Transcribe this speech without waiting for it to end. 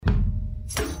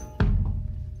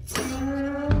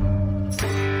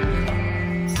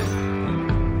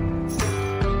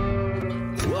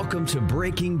Welcome to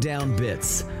Breaking Down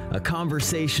Bits, a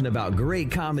conversation about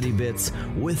great comedy bits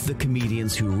with the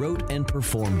comedians who wrote and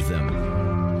performed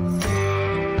them.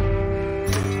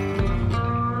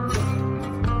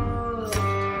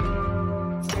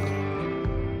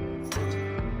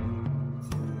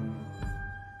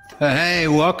 Hey,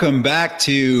 welcome back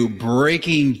to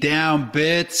Breaking Down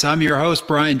Bits. I'm your host,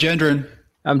 Brian Gendron.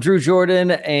 I'm Drew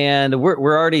Jordan, and we're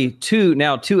already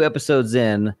two episodes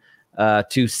in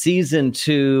to season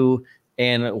 2,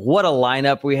 and what a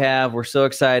lineup we have. We're so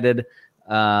excited.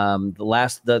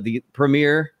 The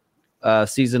premiere,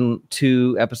 season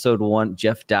 2, episode 1,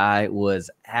 Jeff Dye,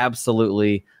 was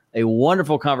absolutely a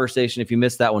wonderful conversation. If you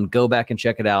missed that one, go back and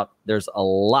check it out. There's a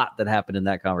lot that happened in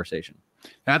that conversation.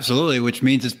 Absolutely, which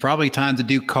means it's probably time to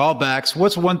do callbacks.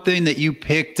 What's one thing that you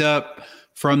picked up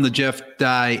from the Jeff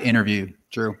Dye interview,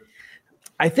 Drew?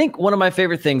 I think one of my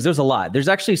favorite things, there's a lot. There's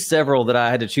actually several that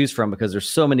I had to choose from because there's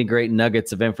so many great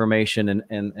nuggets of information,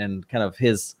 and kind of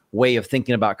his way of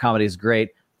thinking about comedy is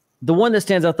great. The one that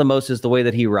stands out the most is the way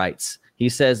that he writes. He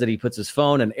says that he puts his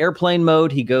phone in airplane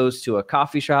mode. He goes to a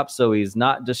coffee shop so he's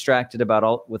not distracted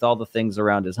with all the things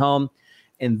around his home.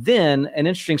 And then an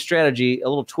interesting strategy, a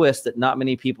little twist that not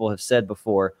many people have said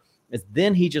before, is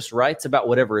then he just writes about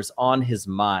whatever is on his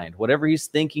mind, whatever he's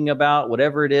thinking about,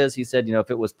 whatever it is. He said,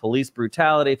 if it was police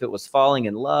brutality, if it was falling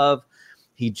in love,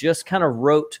 he just kind of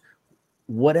wrote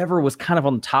whatever was kind of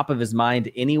on top of his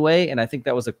mind anyway. And I think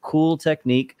that was a cool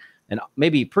technique, and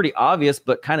maybe pretty obvious,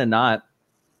 but kind of not,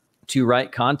 to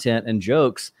write content and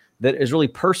jokes that is really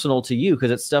personal to you,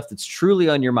 because it's stuff that's truly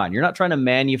on your mind. You're not trying to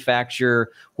manufacture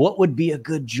what would be a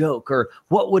good joke or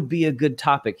what would be a good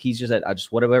topic. He's just said,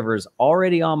 whatever is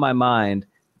already on my mind,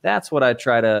 that's what I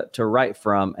try to write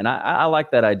from. And I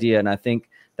like that idea, and I think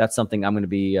that's something I'm going to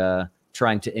be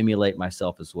trying to emulate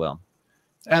myself as well.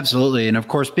 Absolutely. And of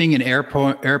course, being in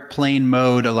airplane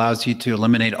mode allows you to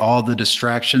eliminate all the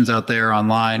distractions out there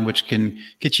online, which can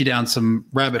get you down some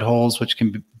rabbit holes, which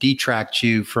can detract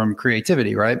you from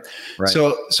creativity, right?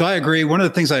 So I agree. One of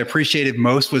the things I appreciated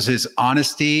most was his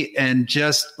honesty and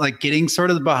just like getting sort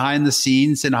of the behind the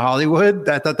scenes in Hollywood.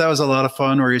 I thought that was a lot of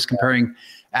fun, where he was comparing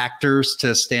actors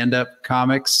to stand-up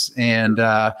comics. And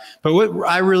but what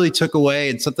I really took away,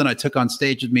 and something I took on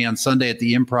stage with me on Sunday at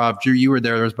the Improv, Drew, you were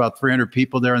there was about 300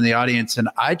 people there in the audience, and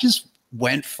I just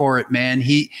went for it, man.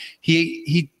 He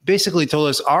basically told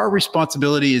us our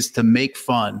responsibility is to make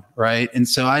fun, right? And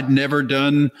so I'd never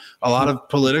done a lot of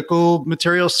political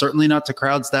material, certainly not to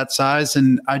crowds that size,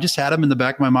 and I just had him in the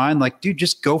back of my mind, like, dude,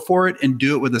 just go for it and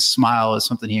do it with a smile, is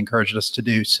something he encouraged us to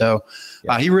do. So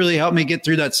he really helped me get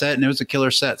through that set, and it was a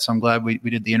killer set. So I'm glad we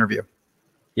did the interview.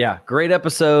 Yeah, great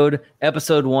episode.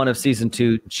 Episode 1 of season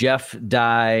 2, Jeff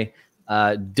Dye.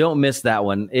 Don't miss that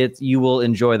one. You will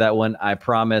enjoy that one, I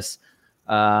promise.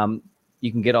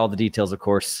 You can get all the details, of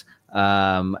course,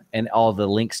 and all the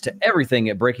links to everything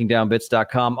at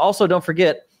breakingdownbits.com. Also, don't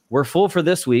forget, we're full for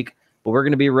this week, but we're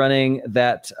going to be running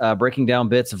that Breaking Down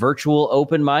Bits virtual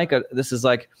open mic. This is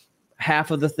like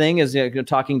half of the thing, is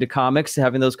talking to comics,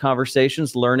 having those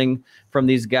conversations, learning from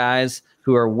these guys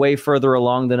who are way further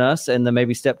along than us. And then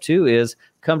maybe step 2 is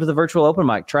come to the virtual open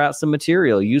mic, try out some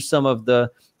material, use some of the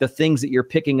things that you're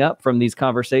picking up from these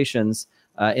conversations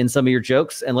in some of your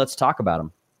jokes, and let's talk about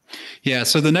them. Yeah.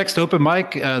 So the next open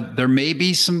mic, there may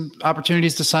be some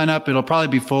opportunities to sign up. It'll probably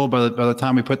be full by the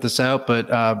time we put this out, but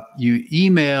you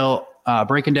email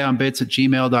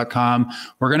breakingdownbits@gmail.com.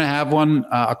 We're going to have one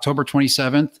October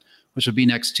 27th, which will be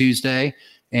next Tuesday.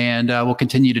 And we'll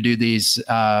continue to do these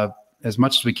as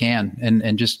much as we can,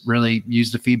 and just really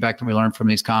use the feedback that we learn from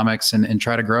these comics and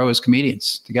try to grow as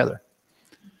comedians together.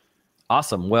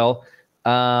 Awesome. Well,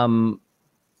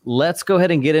 let's go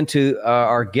ahead and get into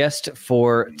our guest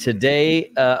for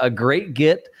today. A great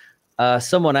get,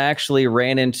 someone I actually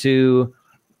ran into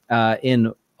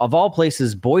in, of all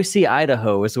places, Boise,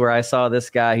 Idaho is where I saw this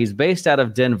guy. He's based out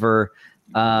of Denver.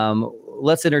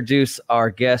 Let's introduce our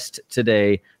guest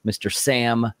today, Mr.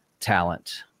 Sam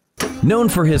Tallent. Known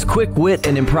for his quick wit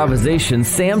and improvisation,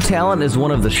 Sam Tallent is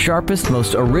one of the sharpest,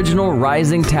 most original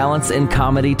rising talents in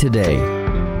comedy today.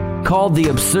 Called the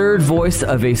absurd voice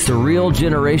of a surreal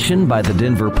generation by the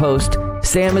Denver Post,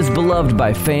 Sam is beloved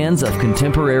by fans of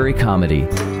contemporary comedy.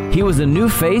 He was a new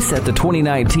face at the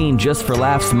 2019 Just for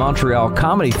Laughs Montreal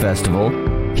Comedy Festival.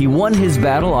 He won his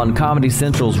battle on Comedy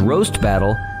Central's Roast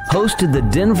Battle, hosted the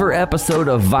Denver episode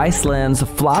of Viceland's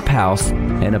Flophouse,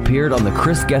 and appeared on the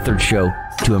Chris Gethard Show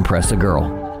to impress a girl.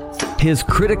 His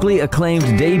critically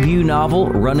acclaimed debut novel,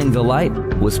 Running the Light,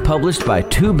 was published by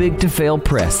Too Big to Fail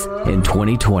Press in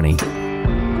 2020.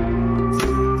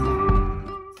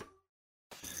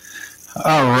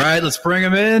 All right, let's bring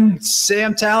him in.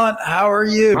 Sam Tallent, how are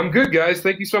you? I'm good, guys.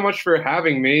 Thank you so much for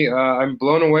having me. I'm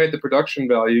blown away at the production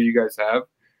value you guys have.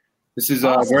 This is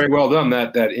very well done.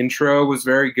 That intro was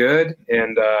very good.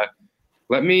 And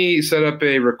let me set up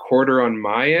a recorder on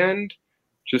my end,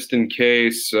 just in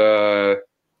case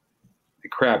it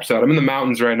craps out. I'm in the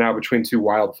mountains right now between two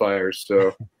wildfires,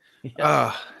 so.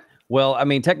 Well, I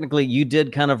mean, technically, you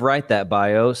did kind of write that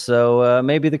bio, so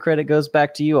maybe the credit goes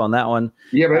back to you on that one.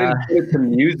 Yeah, but I didn't put it to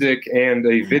music and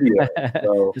a video.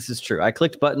 So. This is true. I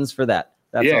clicked buttons for that.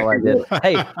 That's all I did.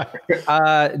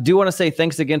 Hey, do want to say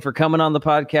thanks again for coming on the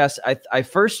podcast. I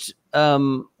first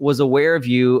was aware of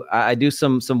you. I do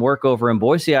some work over in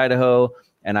Boise, Idaho,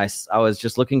 and I was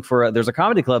just looking for there's a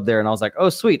comedy club there, and I was like, oh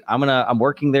sweet, I'm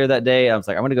working there that day. I was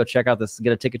like, I'm gonna go check out this,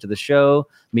 get a ticket to the show,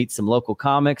 meet some local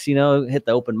comics, hit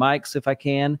the open mics if I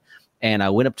can. And I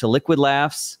went up to Liquid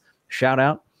Laughs, shout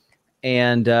out,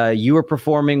 and you were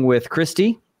performing with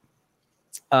Christy,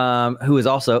 who is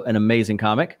also an amazing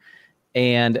comic.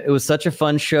 And it was such a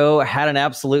fun show. I had an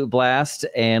absolute blast,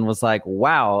 and was like,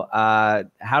 wow,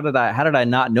 how did I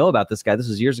not know about this guy? This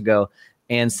was years ago.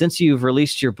 And since you've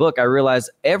released your book, I realized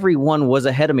everyone was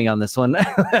ahead of me on this one.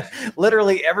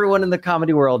 Literally everyone in the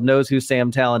comedy world knows who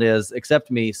Sam Tallent is,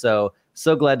 except me. So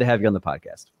glad to have you on the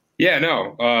podcast. Yeah,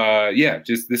 no.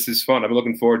 Just this is fun. I'm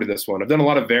looking forward to this one. I've done a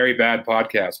lot of very bad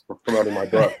podcasts for promoting my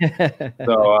book.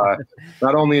 So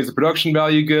not only is the production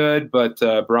value good, but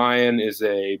Brian is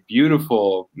a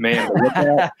beautiful man to look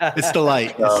at. It's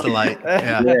delight. It's delight.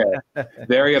 Yeah.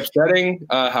 Very upsetting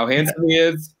how handsome he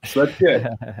is. So that's good.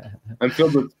 I'm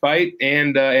filled with spite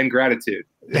and gratitude.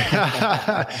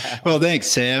 Well, thanks,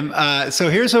 Sam. So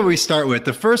here's what we start with.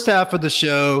 The first half of the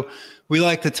show, we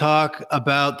like to talk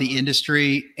about the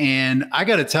industry, and I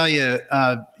got to tell you,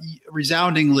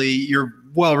 resoundingly, you're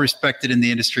well respected in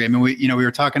the industry. I mean, we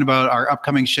were talking about our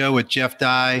upcoming show with Jeff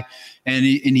Dye, and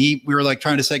we were like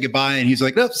trying to say goodbye, and he's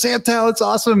like, "No, Sam Tallent's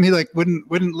awesome." He like wouldn't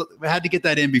had to get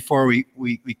that in before we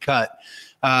cut,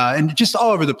 and just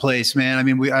all over the place, man. I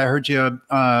mean, I heard you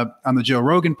on the Joe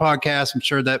Rogan podcast. I'm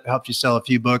sure that helped you sell a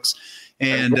few books,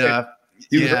 and.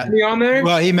 You had me on there?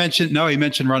 Well, he mentioned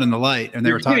Running the Light, and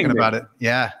they were talking about it.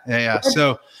 Yeah.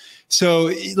 So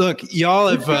look, y'all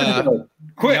have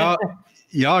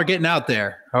y'all are getting out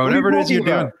there, or whatever it is you're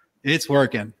doing. It's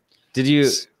working. Did you?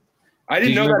 I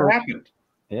didn't know that happened.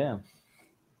 Yeah.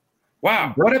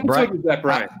 Wow. What episode was that,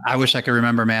 Brian? I wish I could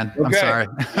remember, man. Okay. I'm sorry.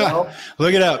 Well,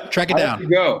 look it up. Track it down.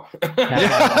 Go.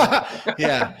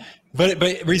 Yeah. But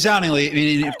resoundingly, I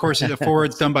mean, of course, the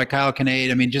forward's done by Kyle Kinane.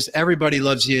 I mean, just everybody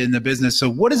loves you in the business. So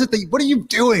what is it what are you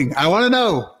doing? I want to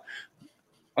know.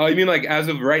 Oh, you mean like as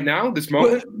of right now, this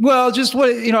moment? Well, just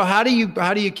what, how do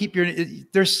you keep your,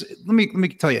 let me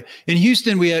tell you, in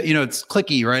Houston, we, it's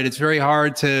cliquey, right? It's very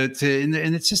hard to, and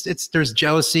it's just, there's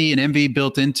jealousy and envy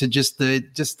built into just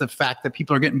the fact that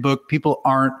people are getting booked, people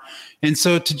aren't. And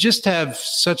so to just have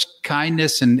such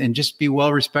kindness and just be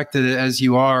well respected as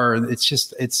you are,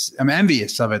 I'm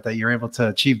envious of it that you're able to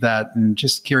achieve that, and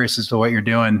just curious as to what you're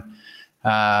doing,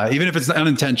 even if it's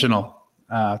unintentional,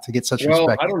 to get such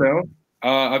respect. I don't know.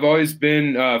 I've always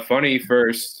been funny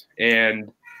first,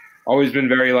 and always been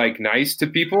very nice to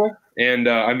people. And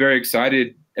I'm very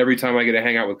excited every time I get to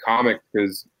hang out with comics,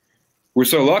 because we're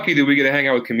so lucky that we get to hang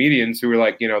out with comedians who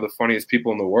are the funniest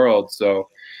people in the world. So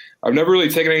I've never really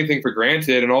taken anything for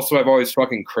granted. And also I've always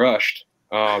fucking crushed.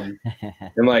 And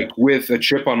with a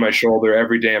chip on my shoulder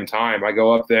every damn time I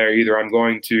go up there, either I'm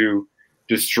going to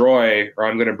destroy or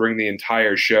I'm going to bring the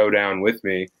entire show down with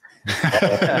me.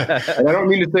 And I don't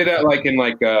mean to say that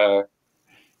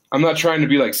I'm not trying to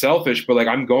be selfish, but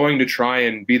I'm going to try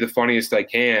and be the funniest I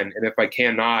can. And if I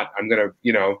cannot, I'm going to,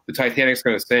 the Titanic's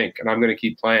going to sink, and I'm going to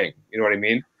keep playing. You know what I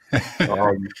mean?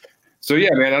 So yeah,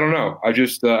 man, I don't know. I've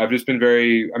just been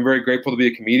I'm very grateful to be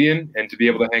a comedian and to be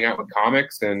able to hang out with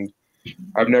comics. And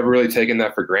I've never really taken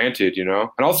that for granted, And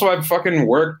also I've fucking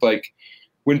worked,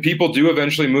 when people do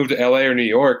eventually move to LA or New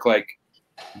York,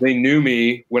 they knew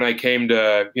me when I came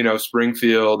to,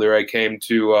 Springfield, or I came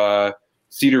to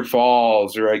Cedar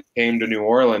Falls, or I came to New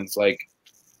Orleans.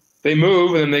 They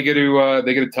move, and then they get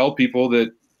to tell people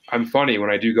that I'm funny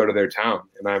when I do go to their town,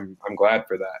 and I'm glad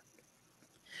for that.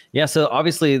 Yeah. So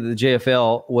obviously the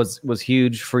JFL was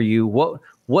huge for you.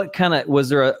 What kind of was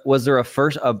there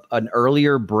an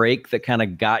earlier break that kind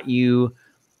of got you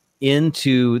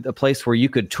into the place where you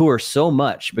could tour so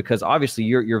much? Because obviously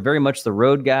you're very much the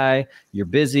road guy, you're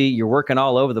busy, you're working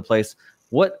all over the place.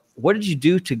 What did you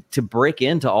do to break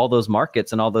into all those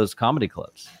markets and all those comedy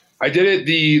clubs? I did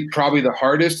it probably the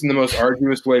hardest and the most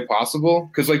arduous way possible,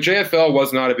 because like JFL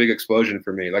was not a big explosion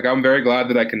for me. Like I'm very glad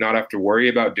that I can not have to worry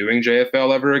about doing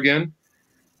JFL ever again,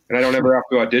 and I don't ever have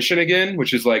to audition again,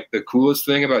 which is like the coolest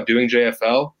thing about doing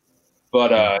JFL.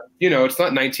 But it's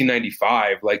not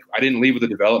 1995. Like I didn't leave with a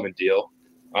development deal,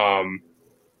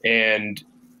 and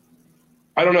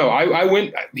I don't know. I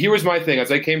went. Here was my thing,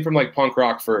 as I came from like punk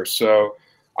rock first, so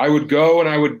I would go and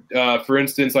I would, for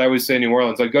instance, I always say New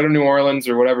Orleans. I'd go to New Orleans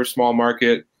or whatever small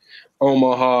market,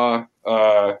 Omaha,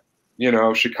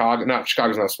 Chicago.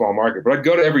 Chicago's not a small market, but I'd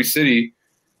go to every city,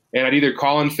 and I'd either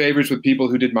call in favors with people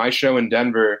who did my show in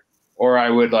Denver, or I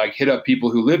would like hit up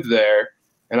people who lived there,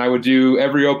 and I would do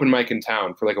every open mic in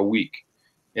town for like a week.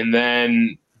 And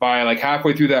then by like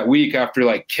halfway through that week, after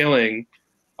like killing,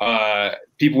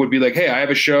 people would be like, hey, I have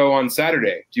a show on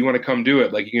Saturday. Do you want to come do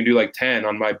it? Like you can do like 10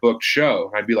 on my booked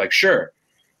show. I'd be like, sure.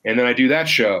 And then I do that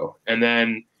show. And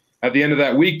then at the end of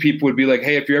that week, people would be like,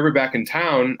 hey, if you're ever back in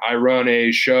town, I run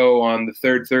a show on the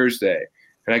third Thursday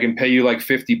and I can pay you like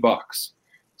 $50.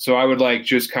 So I would like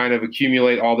just kind of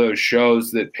accumulate all those shows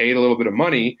that paid a little bit of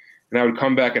money. And I would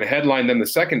come back and headline them the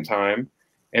second time.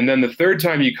 And then the third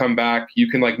time you come back, you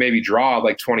can like maybe draw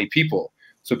like 20 people.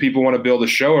 So people want to build a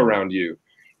show around you.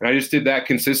 And I just did that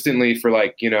consistently for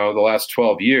like, the last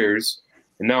 12 years.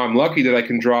 And now I'm lucky that I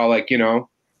can draw like,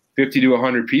 50 to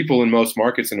 100 people in most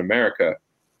markets in America.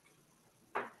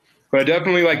 But I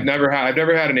definitely like I've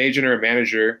never had an agent or a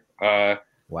manager. Wow.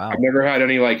 I've never had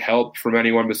any like help from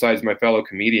anyone besides my fellow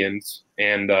comedians.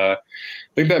 And I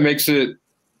think that makes it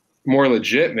more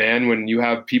legit, man, when you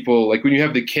have people like when you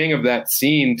have the king of that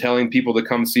scene telling people to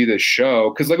come see this show.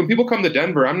 Because like when people come to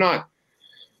Denver, I'm not,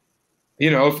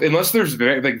 unless there's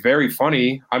very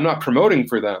funny, I'm not promoting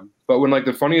for them. But when like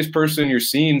the funniest person in your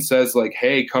scene says like,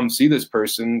 hey, come see this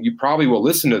person, you probably will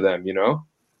listen to them,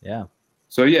 Yeah.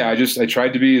 So yeah, I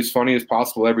tried to be as funny as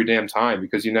possible every damn time,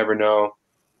 because you never know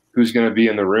who's going to be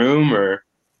in the room. Or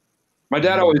my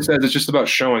dad always says it's just about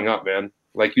showing up, man.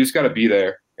 Like you just got to be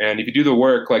there. And if you do the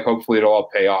work, like hopefully it'll all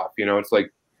pay off. It's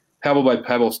like pebble by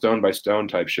pebble, stone by stone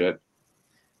type shit.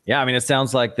 Yeah. I mean, it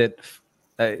sounds like that.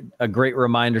 A great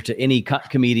reminder to any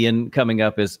comedian coming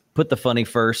up is put the funny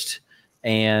first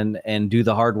and do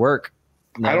the hard work.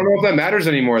 I don't know if that matters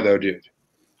anymore though, dude.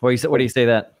 What do you say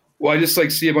that? Well, I just like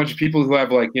see a bunch of people who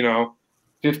have like,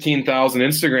 15,000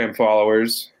 Instagram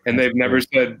followers, and they've never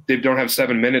said they don't have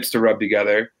 7 minutes to rub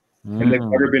together. And they've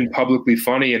never been publicly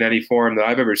funny in any form that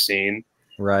I've ever seen.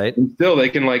 Right. And still they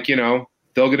can like,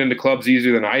 they'll get into clubs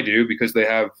easier than I do because they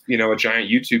have, a giant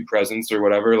YouTube presence or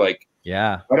whatever. Like,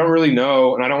 yeah, I don't really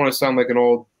know. And I don't want to sound like an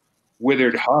old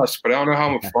withered husk, but I don't know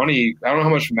how funny, I don't know how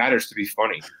much matters to be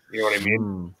funny. You know what I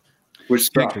mean? Which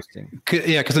is interesting.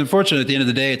 Yeah. Cause unfortunately at the end of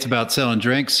the day, it's about selling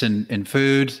drinks and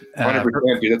food.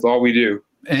 100%, dude, that's all we do.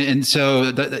 And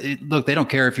so look, they don't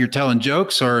care if you're telling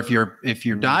jokes or if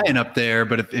you're dying up there,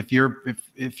 but if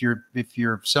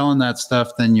you're selling that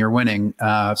stuff, then you're winning.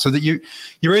 So that you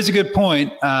raise a good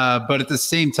point. But at the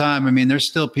same time, I mean, there's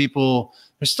still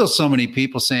so many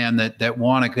people, Sam, that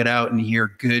want to get out and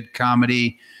hear good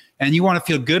comedy, and you want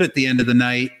to feel good at the end of the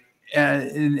night.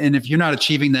 And if you're not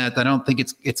achieving that, I don't think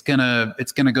it's gonna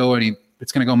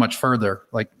go much further.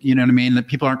 Like, you know what I mean? That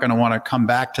people aren't going to want to come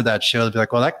back to that show. They'll be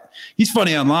like, well, he's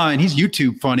funny online. He's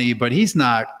YouTube funny, but he's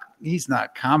not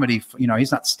comedy.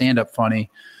 He's not stand-up funny.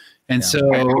 And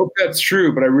so I hope that's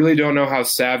true, but I really don't know how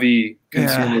savvy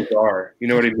consumers are. You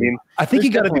know what I mean? I think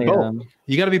you got to be both.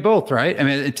 You got to be both, right? I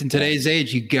mean, it's in today's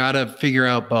age, you got to figure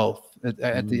out both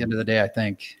at the end of the day, I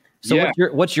think. So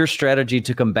what's your strategy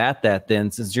to combat that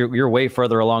then? Since you're way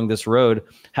further along this road,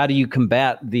 how do you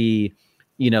combat the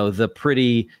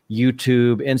pretty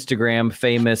YouTube, Instagram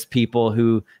famous people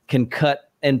who can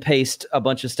cut and paste a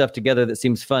bunch of stuff together that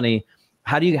seems funny?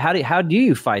 How do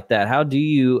you fight that? How do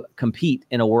you compete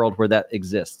in a world where that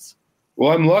exists?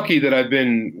 Well, I'm lucky that I've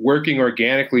been working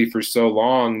organically for so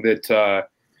long that,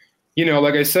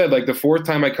 like I said, like the fourth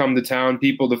time I come to town,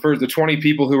 the 20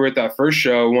 people who were at that first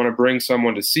show want to bring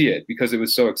someone to see it because it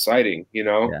was so exciting,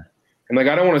 Yeah. And like,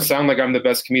 I don't want to sound like I'm the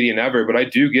best comedian ever, but I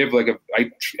do give like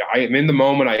I am in the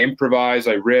moment. I improvise,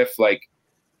 I riff. Like,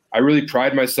 I really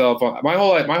pride myself on my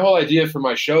whole idea for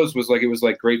my shows was like, it was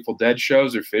like Grateful Dead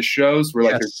shows or Fish shows where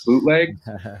like they're bootleg.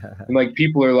 And like,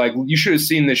 people are like, well, you should have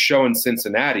seen this show in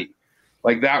Cincinnati.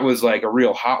 Like that was like a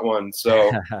real hot one.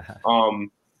 So, and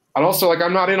also like,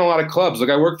 I'm not in a lot of clubs. Like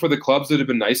I work for the clubs that have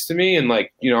been nice to me. And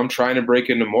like, I'm trying to break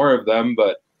into more of them,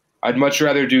 but I'd much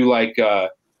rather do like,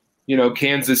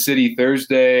 Kansas City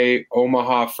Thursday,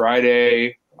 Omaha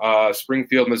Friday,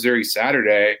 Springfield, Missouri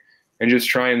Saturday, and just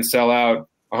try and sell out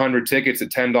 100 tickets at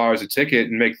 $10 a ticket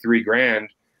and make $3,000,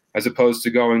 as opposed to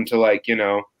going to like, you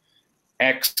know,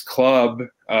 X club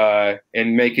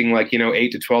and making like, you know,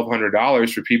 $800 to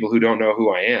 $1,200 for people who don't know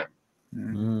who I am.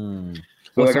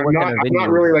 So like, I'm not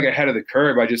really like ahead of the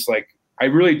curve. I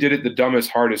really did it the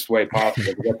dumbest, hardest way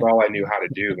possible. Because that's all I knew how to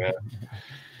do, man.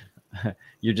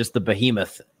 You're just the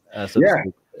behemoth.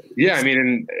 Yeah. I mean,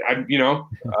 and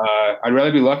I'd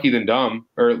rather be lucky than dumb,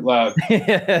 or but I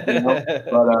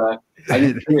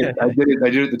did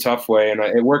it the tough way, and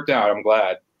it worked out. I'm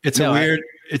glad. It's a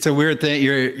weird thing.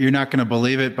 You're not going to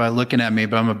believe it by looking at me,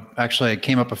 but I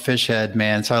came up a fish head,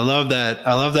 man. So I love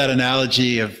that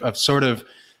analogy of sort of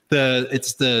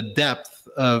it's the depth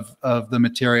of the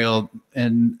material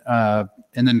and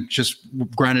then just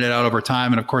grinded it out over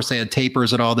time. And of course they had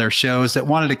tapers at all their shows that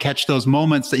wanted to catch those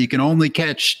moments that you can only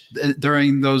catch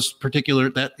during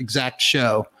that exact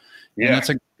show. Yeah.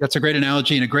 And that's a great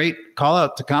analogy and a great call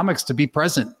out to comics to be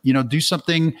present, you know, do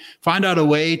something, find out a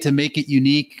way to make it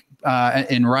unique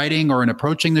in writing or in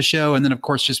approaching the show. And then of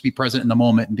course, just be present in the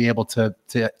moment and be able to,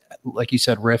 like you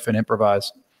said, riff and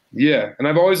improvise. Yeah. And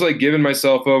I've always like given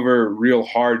myself over real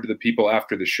hard to the people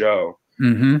after the show.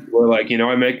 Where like, you know,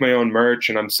 I make my own merch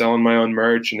and I'm selling my own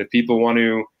merch. And if people want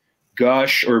to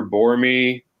gush or bore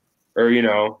me, or, you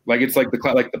know, like it's like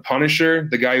the Punisher,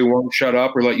 the guy who won't shut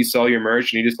up or let you sell your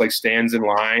merch, and he just like stands in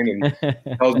line and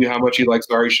tells you how much he likes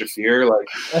Ari Shaffir. Like,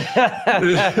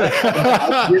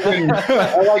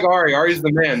 I like Ari. Ari's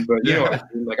the man, but you know what I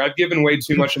mean? Like I've given way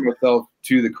too much of myself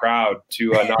to the crowd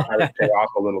to not have it pay off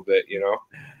a little bit, you know?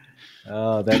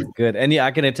 Oh, that's good. And yeah,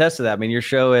 I can attest to that. I mean, your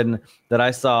show that I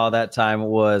saw that time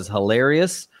was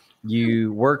hilarious.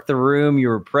 You worked the room, you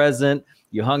were present,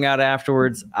 you hung out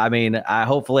afterwards. I mean,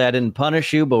 hopefully I didn't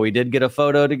punish you, but we did get a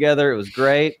photo together. It was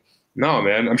great. No,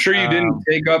 man. I'm sure you didn't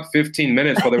take up 15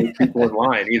 minutes while there were people in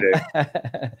line either.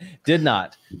 Did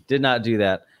not do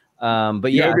that.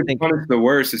 But yeah, I think the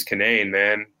worst is Kanane,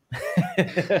 man.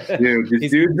 Dude,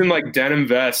 this dude's in like denim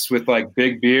vests with like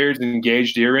big beards and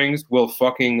engaged earrings will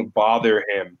fucking bother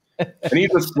him. And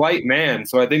he's a slight man,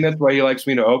 so I think that's why he likes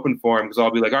me to open for him, because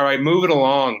I'll be like, all right, move it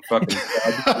along, fucking.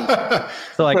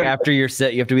 So like after your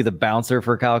set, you have to be the bouncer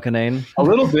for Kyle Kanane? A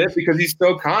little bit, because he's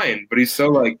so kind, but he's so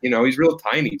like, you know, he's real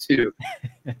tiny too.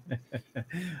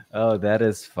 Oh, that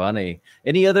is funny.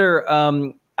 Any other,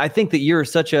 I think that you're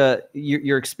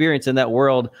your experience in that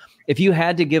world, if you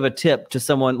had to give a tip to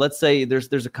someone, let's say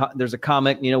there's a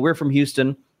comic, you know, we're from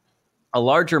Houston, a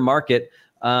larger market,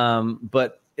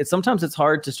 but sometimes it's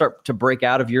hard to start to break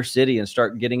out of your city and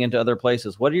start getting into other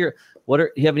places. Do you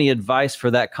have any advice for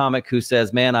that comic who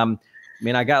says, man,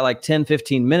 I got like 10,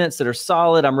 15 minutes that are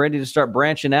solid. I'm ready to start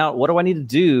branching out. What do I need to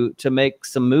do to make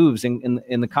some moves in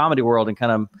the comedy world and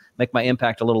kind of make my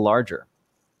impact a little larger?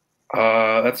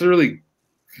 That's a really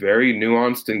very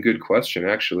nuanced and good question,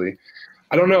 actually.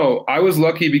 I don't know. I was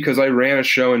lucky because I ran a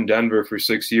show in Denver for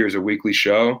 6 years, a weekly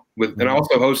show, and I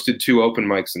also hosted 2 open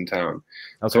mics in town.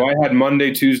 Okay. So I had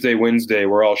Monday, Tuesday, Wednesday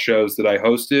were all shows that I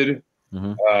hosted.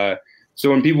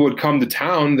 So when people would come to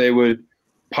town, they would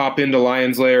pop into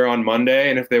Lion's Lair on Monday,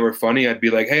 and if they were funny, I'd be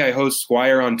like, hey, I host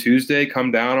Squire on Tuesday.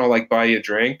 Come down. I'll like buy you a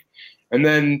drink. And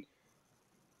then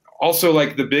also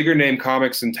like the bigger name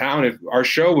comics in town, if our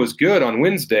show was good on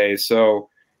Wednesday, so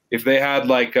if they had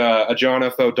like a John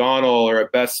F. O'Donnell or a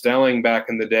Best Stelling back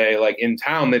in the day, like in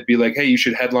town, they'd be like, hey, you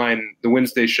should headline the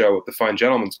Wednesday show at the Fine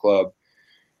Gentlemen's Club.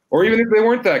 Or even if they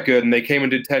weren't that good and they came and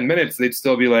did 10 minutes, they'd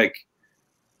still be like,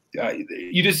 I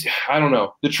don't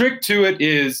know. The trick to it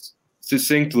is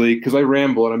succinctly, because I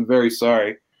ramble and I'm very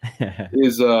sorry,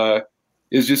 is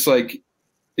just like,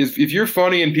 if you're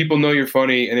funny and people know you're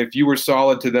funny, and if you were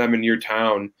solid to them in your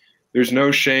town, there's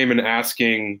no shame in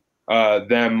asking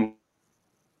them.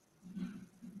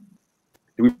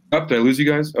 Did I lose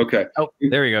you guys? Okay. Oh,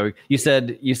 there we go. You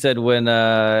said when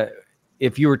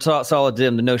if you were solid to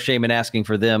them, no shame in asking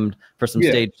for them for some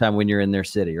stage time when you're in their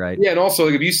city, right? Yeah, and also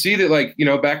like, if you see that, like, you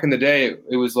know, back in the day,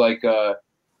 it was like,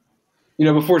 you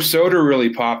know, before Soder really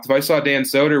popped. If I saw Dan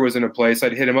Soder was in a place,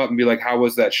 I'd hit him up and be like, "How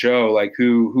was that show? Like,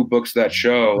 who books that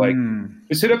show? Like,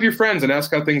 just hit up your friends and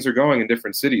ask how things are going in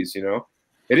different cities. You know,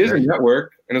 it is a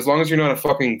network, and as long as you're not a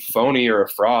fucking phony or a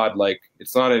fraud, like,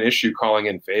 it's not an issue calling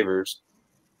in favors."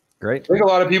 Great. I think a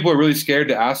lot of people are really scared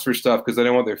to ask for stuff because they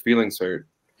don't want their feelings hurt.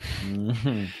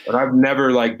 But I've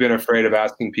never like been afraid of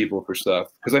asking people for stuff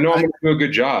because I know I'm going to do a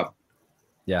good job.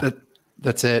 Yeah,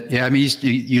 that's it. Yeah, I mean,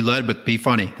 you led with be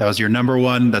funny. That was your number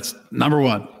one. That's number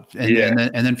one.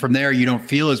 And then from there, you don't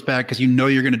feel as bad because you know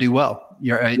you're going to do well.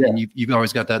 And you've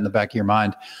always got that in the back of your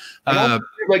mind. Also,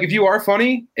 like if you are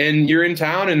funny and you're in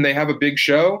town and they have a big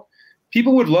show,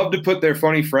 people would love to put their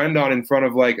funny friend on in front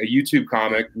of like a YouTube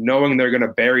comic, knowing they're going to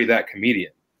bury that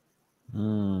comedian.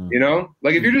 You know,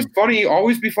 like if you're just funny,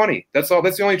 always be funny. That's all.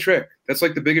 That's the only trick. That's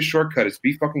like the biggest shortcut is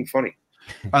be fucking funny.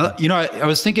 You know, I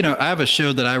was thinking I have a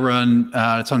show that I run.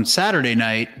 It's on Saturday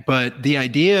night, but the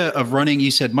idea of running, you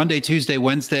said Monday, Tuesday,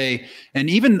 Wednesday, and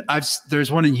even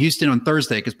there's one in Houston on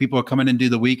Thursday because people are coming in and do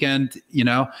the weekend, you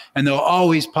know, and they'll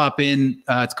always pop in.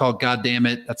 It's called God Damn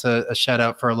It. That's a shout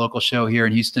out for a local show here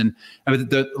in Houston.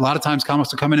 And a lot of times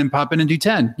comics will come in and pop in and do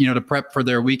 10, you know, to prep for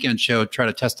their weekend show, try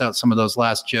to test out some of those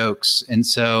last jokes. And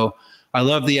so I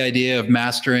love the idea of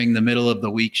mastering the middle of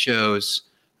the week shows.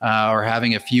 Or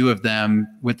having a few of them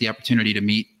with the opportunity to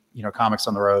meet, you know, comics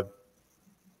on the road.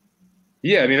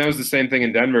 Yeah, I mean, that was the same thing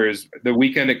in Denver. Is the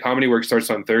weekend at Comedy Works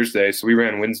starts on Thursday, so we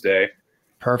ran Wednesday.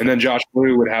 Perfect. And then Josh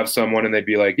Blue would have someone, and they'd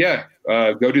be like, "Yeah,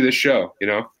 go do this show," you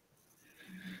know.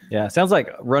 Yeah, sounds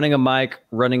like running a mic,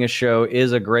 running a show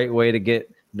is a great way to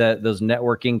get those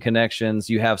networking connections.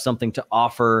 You have something to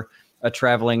offer a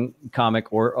traveling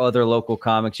comic or other local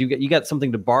comics. You got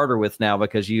something to barter with now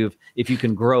because if you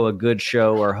can grow a good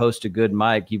show or host a good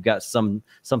mic, you've got something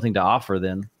to offer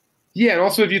then. Yeah, and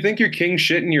also if you think you're king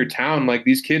shit in your town, like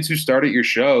these kids who start at your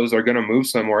shows are going to move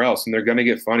somewhere else and they're going to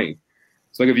get funny.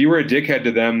 So like if you were a dickhead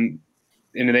to them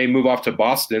and they move off to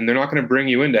Boston, they're not going to bring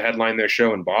you in to headline their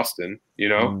show in Boston, you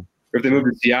know? Or if they move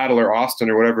to Seattle or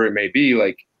Austin or whatever it may be,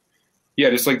 like,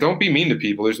 yeah, just like don't be mean to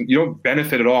people. You don't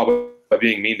benefit at all by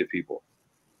being mean to people.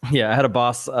 Yeah, I had a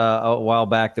boss a while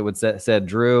back that said,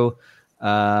 Drew,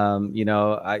 you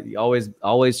know, I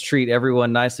always treat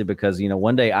everyone nicely because, you know,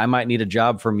 one day I might need a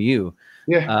job from you.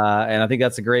 Yeah. And I think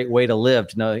that's a great way to live.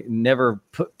 To never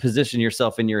position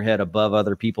yourself in your head above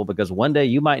other people because one day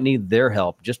you might need their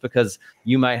help. Just because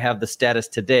you might have the status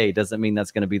today doesn't mean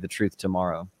that's going to be the truth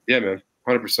tomorrow. Yeah, man,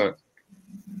 100%.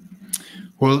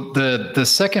 Well, the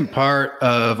second part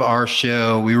of our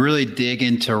show, we really dig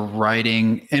into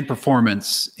writing and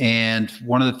performance. And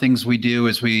one of the things we do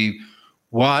is we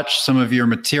watch some of your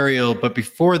material. But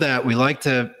before that, we like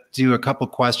to do a couple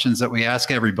questions that we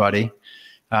ask everybody.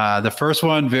 The first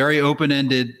one, very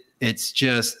open-ended. It's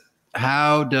just,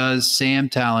 how does Sam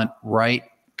Tallent write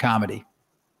comedy?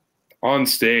 On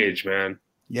stage, man.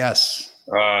 Yes.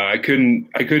 I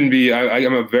couldn't be.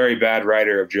 I'm a very bad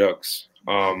writer of jokes.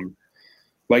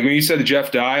 Like when you said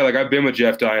Jeff Dye, like I've been with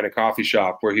Jeff Dye in a coffee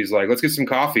shop where he's like, let's get some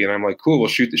coffee. And I'm like, cool, we'll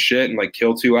shoot the shit and like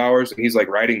kill 2 hours. And he's like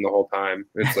writing the whole time.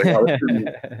 And it's like, oh,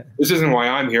 this isn't why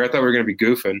I'm here. I thought we were going to be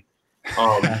goofing.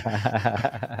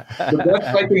 The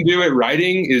best I can do at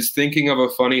writing is thinking of a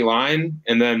funny line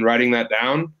and then writing that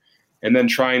down and then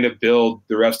trying to build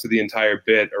the rest of the entire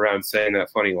bit around saying that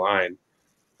funny line.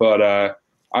 But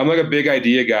I'm like a big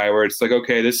idea guy where it's like,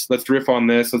 okay, let's riff on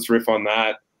this, let's riff on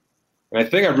that. And I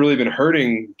think I've really been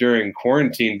hurting during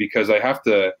quarantine because I have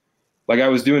to, like I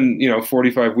was doing,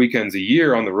 45 weekends a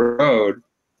year on the road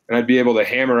and I'd be able to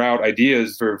hammer out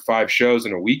ideas for 5 shows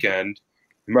in a weekend.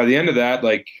 And by the end of that,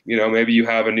 like, maybe you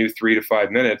have a new 3 to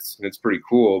 5 minutes and it's pretty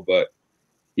cool. But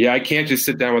yeah, I can't just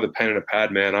sit down with a pen and a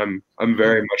pad, man. I'm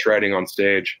very much writing on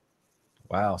stage.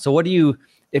 Wow. So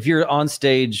if you're on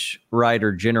stage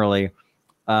writer generally,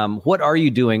 what are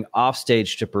you doing off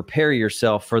stage to prepare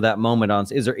yourself for that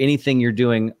moment is there anything you're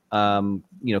doing,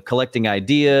 collecting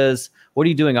ideas? What are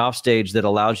you doing off stage that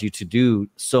allows you to do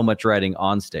so much writing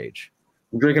on stage?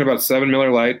 I'm drinking about 7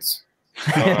 Miller Lights.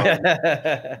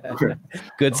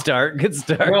 Good start.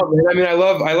 No, man, I mean,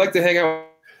 I like to hang out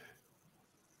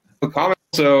with comics.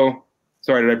 So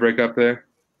sorry, did I break up there?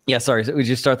 Yeah, sorry. So would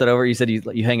you start that over? You said you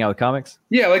hang out with comics?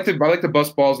 Yeah, I like to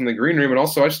bust balls in the green room, and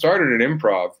also I started an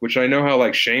improv, which I know how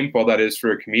like shameful that is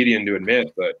for a comedian to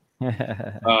admit, but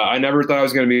I never thought I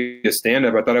was going to be a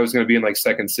stand-up. I thought I was going to be in like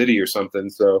Second City or something.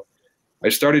 So I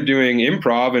started doing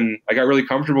improv, and I got really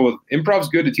comfortable with improv's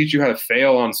good to teach you how to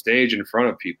fail on stage in front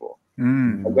of people.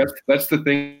 Like that's the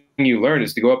thing you learn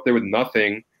is to go up there with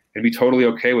nothing and be totally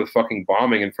okay with fucking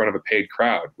bombing in front of a paid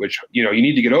crowd, which you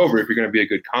need to get over if you're going to be a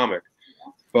good comic.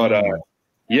 But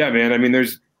yeah, man, I mean,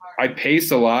 I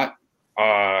pace a lot.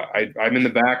 I'm in the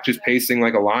back just pacing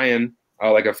like a lion,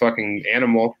 like a fucking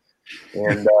animal.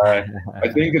 And I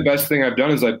think the best thing I've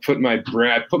done is I put my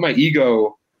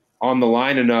ego on the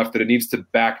line enough that it needs to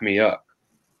back me up.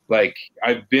 Like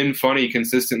I've been funny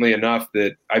consistently enough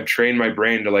that I've trained my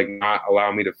brain to like not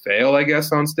allow me to fail, I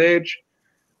guess, on stage,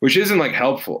 which isn't like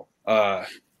helpful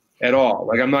at all.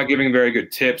 Like I'm not giving very good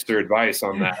tips or advice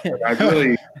on that.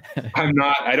 Like,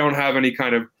 I don't have any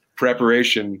kind of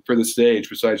preparation for the stage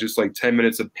besides just like 10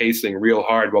 minutes of pacing real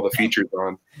hard while the feature's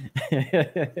on.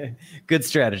 Good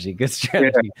strategy.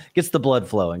 Yeah. Gets the blood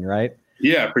flowing, right?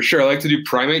 Yeah, for sure. I like to do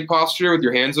primate posture with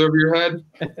your hands over your head,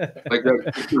 like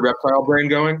get your reptile brain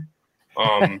going.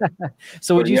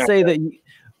 So would you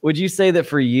say that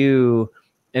for you,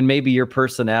 and maybe your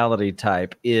personality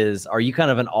type is, are you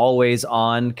kind of an always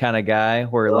on kind of guy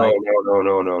where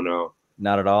No.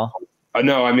 Not at all?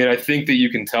 No, I mean, I think that you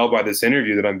can tell by this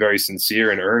interview that I'm very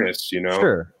sincere and earnest, you know?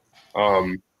 Sure.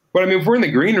 But I mean, if we're in the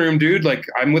green room, dude, like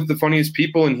I'm with the funniest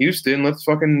people in Houston, let's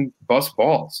fucking bust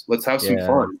balls. Let's have some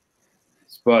fun.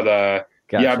 But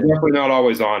Gotcha. yeah, I'm definitely not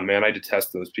always on, man. I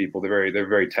detest those people. They're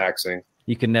very taxing.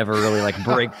 You can never really like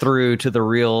break through to the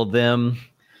real them.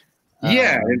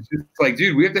 Yeah, it's just like,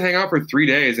 dude, we have to hang out for 3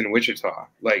 days in Wichita.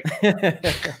 Like,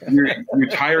 you're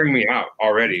tiring me out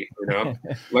already. You know,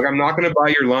 like I'm not going to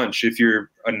buy your lunch if you're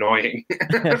annoying.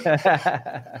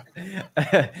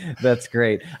 That's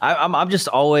great. I'm just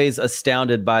always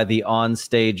astounded by the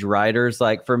on-stage writers.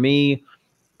 Like for me,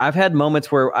 I've had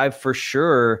moments where I've for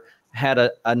sure had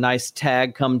a nice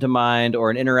tag come to mind, or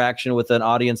an interaction with an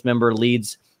audience member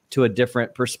leads to a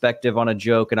different perspective on a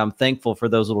joke, and I'm thankful for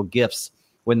those little gifts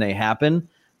when they happen.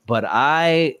 But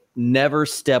I never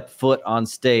step foot on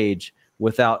stage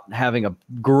without having a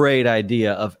great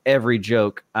idea of every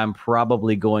joke I'm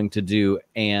probably going to do.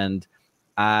 And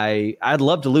I'd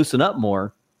love to loosen up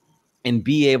more and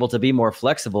be able to be more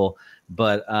flexible,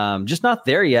 but just not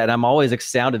there yet. And I'm always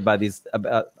astounded by these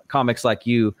comics like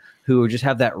you who just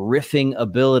have that riffing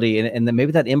ability. And then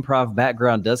maybe that improv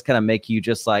background does kind of make you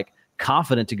just like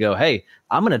confident to go, hey,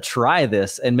 I'm going to try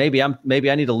this. And maybe I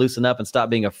need to loosen up and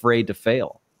stop being afraid to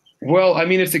fail. Well, I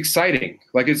mean, it's exciting.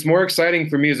 Like, it's more exciting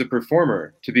for me as a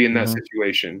performer to be in that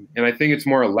situation. And I think it's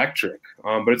more electric.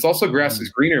 But it's also grass is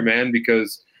greener, man,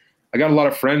 because I got a lot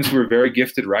of friends who are very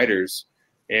gifted writers.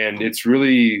 And it's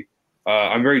really,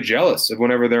 I'm very jealous of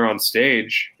whenever they're on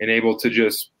stage and able to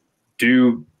just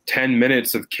do 10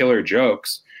 minutes of killer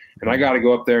jokes. And I got to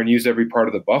go up there and use every part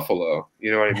of the buffalo.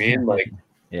 You know what I mean? Like,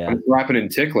 yeah. I'm slapping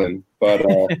and tickling. But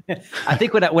I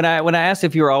think when I asked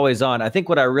if you were always on, I think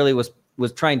what I really was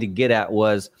trying to get at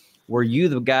was, were you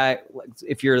the guy,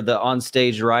 if you're the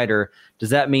on-stage writer, does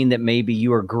that mean that maybe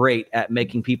you are great at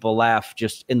making people laugh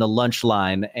just in the lunch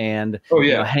line and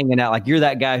hanging out? Like, you're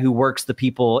that guy who works the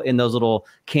people in those little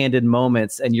candid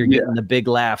moments, and you're getting the big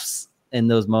laughs in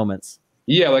those moments.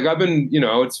 Yeah, like I've been,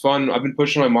 it's fun. I've been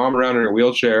pushing my mom around in her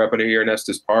wheelchair up in here in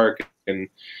Estes Park, and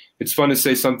it's fun to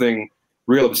say something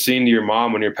real obscene to your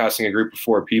mom when you're passing a group of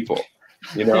 4 people.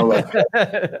 Like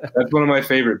that's one of my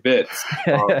favorite bits.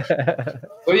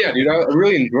 So yeah, dude, I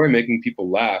really enjoy making people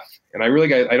laugh, and I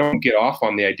don't get off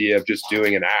on the idea of just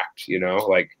doing an act.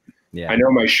 I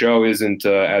know my show isn't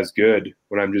as good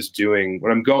when I'm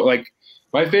going. Like,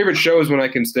 my favorite show is when I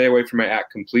can stay away from my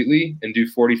act completely and do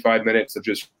 45 minutes of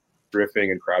just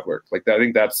riffing and crowd work. Like that, I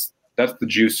think that's the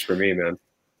juice for me, man.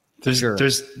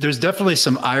 There's definitely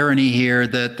some irony here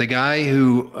that the guy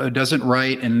who doesn't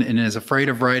write and is afraid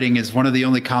of writing is one of the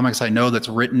only comics I know that's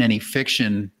written any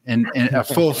fiction and a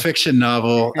full fiction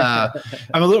novel.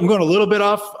 I'm going a little bit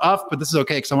off, but this is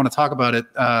okay because I want to talk about it.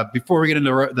 Before we get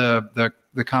into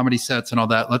the comedy sets and all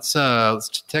that, let's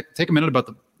take a minute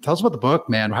tell us about the book,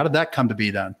 man. How did that come to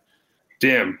be then?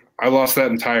 Damn, I lost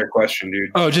that entire question, dude.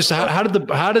 Oh, just how did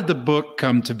the book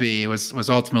come to be?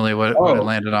 Was ultimately what it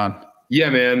landed on. Yeah,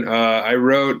 man. I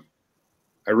wrote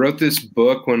this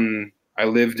book when I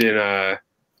lived in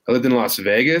Las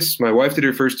Vegas. My wife did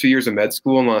her first 2 years of med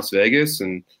school in Las Vegas,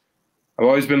 and I've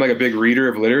always been like a big reader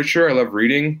of literature. I love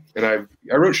reading, and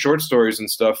I wrote short stories and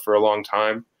stuff for a long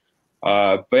time.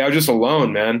 But I was just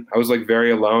alone, man. I was like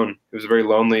very alone. It was a very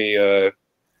lonely.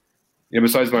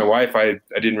 Besides my wife, I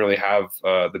didn't really have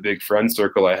the big friend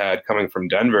circle I had coming from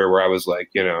Denver, where I was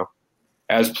like,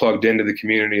 as plugged into the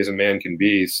community as a man can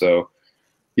be. So.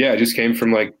 Yeah, it just came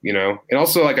from and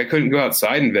also like I couldn't go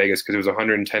outside in Vegas because it was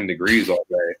 110 degrees all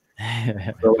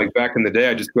day. So like back in the day,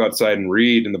 I just go outside and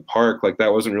read in the park. Like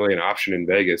that wasn't really an option in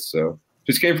Vegas. So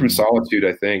just came from solitude,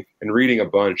 I think, and reading a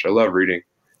bunch. I love reading.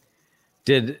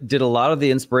 Did a lot of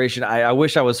the inspiration? I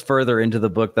wish I was further into the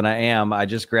book than I am. I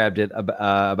just grabbed it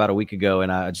about a week ago,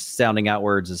 and just sounding out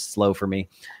words is slow for me.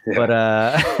 Yeah. But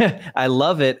I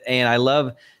love it, and I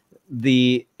love.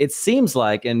 It seems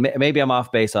like, and maybe I'm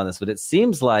off base on this, but it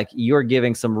seems like you're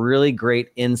giving some really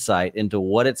great insight into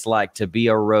what it's like to be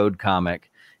a road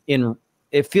comic.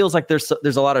 It feels like there's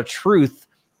a lot of truth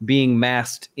being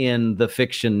masked in the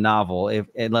fiction novel,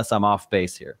 unless I'm off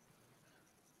base here.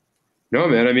 No,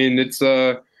 man. I mean, it's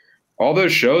all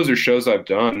those shows are shows I've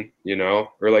done,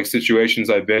 or like situations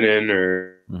I've been in,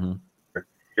 or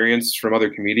experience from other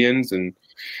comedians, and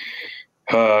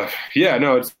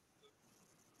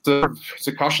it's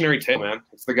a cautionary tale, man.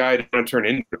 It's the guy I don't turn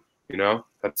into,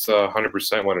 That's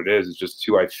 100% what it is. It's just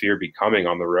who I fear becoming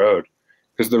on the road.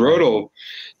 Because the road will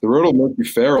make you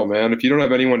feral, man. If you don't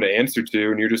have anyone to answer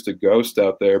to and you're just a ghost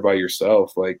out there by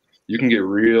yourself, like you can get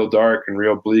real dark and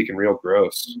real bleak and real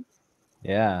gross.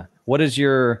 Yeah. What is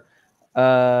your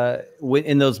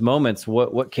in those moments?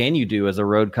 What can you do as a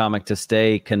road comic to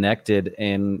stay connected?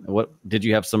 And what did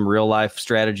you have some real life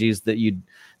strategies that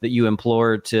you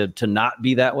implore to not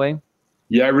be that way?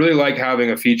 Yeah, I really like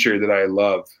having a feature that I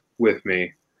love with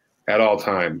me at all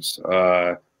times.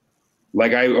 I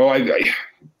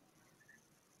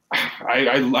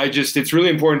just, it's really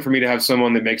important for me to have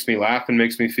someone that makes me laugh and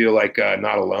makes me feel like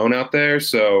not alone out there.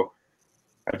 So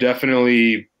I've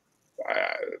definitely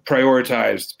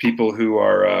prioritized people who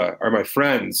are my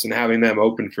friends, and having them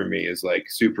open for me is like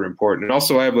super important. And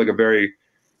also I have like a very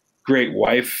great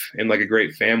wife and like a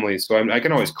great family. So I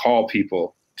can always call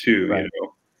people too, right. You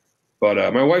know,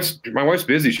 but my wife's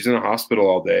busy. She's in a hospital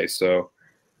all day. So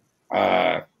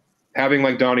having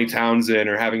like Donnie Townsend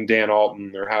or having Dan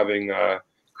Alton or having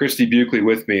Christy Buckley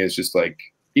with me is just like,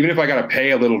 even if I got to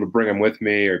pay a little to bring them with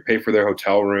me or pay for their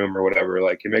hotel room or whatever,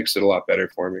 like it makes it a lot better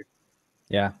for me.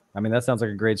 Yeah. I mean, that sounds like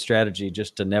a great strategy,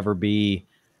 just to never be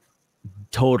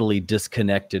totally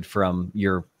disconnected from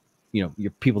your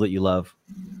people that you love.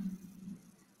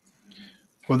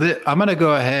 Well, I'm going to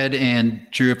go ahead and,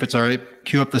 Drew, if it's all right,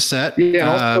 cue up the set.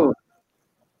 Yeah.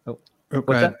 Go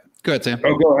ahead. Go ahead, Sam.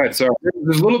 Oh, go ahead. Sorry.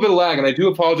 There's a little bit of lag, and I do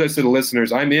apologize to the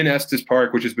listeners. I'm in Estes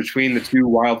Park, which is between the two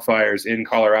wildfires in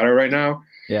Colorado right now.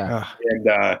 Yeah.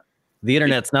 And the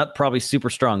internet's not probably super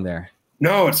strong there.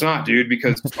 No, it's not, dude,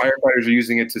 because firefighters are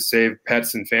using it to save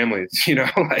pets and families, you know,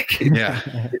 like yeah,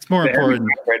 it's more important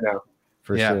right now.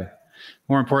 For sure.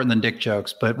 More important than dick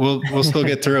jokes, but we'll still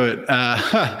get through it.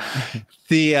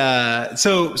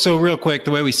 So real quick, the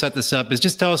way we set this up is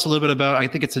just tell us a little bit about, I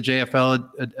think it's a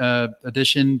JFL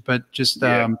edition, but just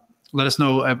let us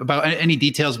know about any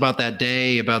details about that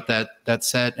day, about that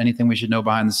set, anything we should know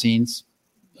behind the scenes.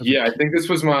 Yeah, I think this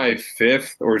was my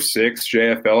 5th or 6th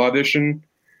JFL audition.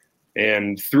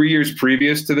 And 3 years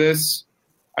previous to this,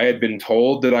 I had been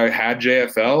told that I had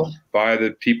JFL by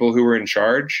the people who were in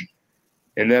charge.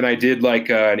 And then I did like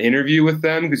an interview with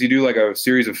them, because you do like a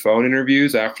series of phone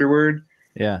interviews afterward.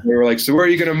 Yeah. They were like, so where are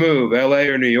you going to move,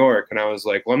 LA or New York? And I was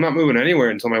like, well, I'm not moving anywhere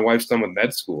until my wife's done with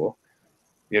med school.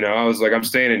 You know, I was like, I'm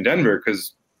staying in Denver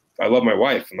because I love my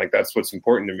wife. And like, that's what's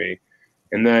important to me.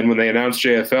 And then when they announced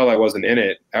JFL, I wasn't in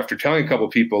it. After telling a couple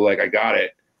people, like, I got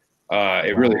it.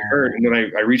 It really hurt. And then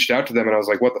I reached out to them and I was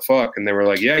like, what the fuck? And they were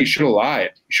like, yeah, you should have lied.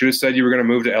 You should have said you were going to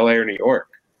move to LA or New York.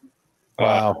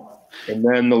 Wow. And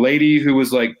then the lady who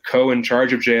was like in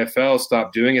charge of JFL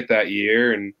stopped doing it that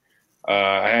year. And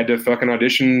I had to fucking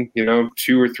audition,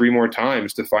 2 or 3 more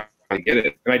times to finally get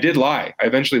it. And I did lie. I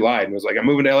eventually lied and was like, I'm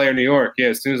moving to LA or New York. Yeah,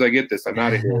 as soon as I get this, I'm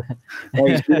out of here. I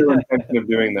was zero intention of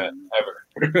doing that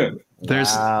ever.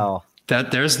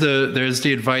 There's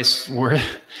the advice where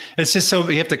it's just so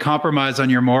you have to compromise on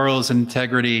your morals and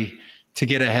integrity to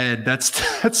get ahead. That's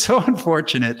so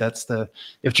unfortunate. That's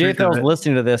if JFL is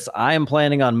listening to this, I am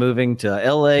planning on moving to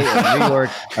LA or New York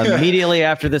immediately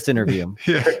after this interview.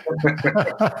 Yeah.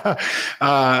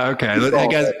 Okay. Hey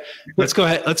guys, let's go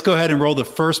ahead and roll the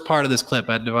first part of this clip.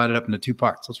 I divided it up into 2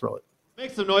 parts. Let's roll it.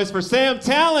 Make some noise for Sam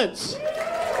Tallent.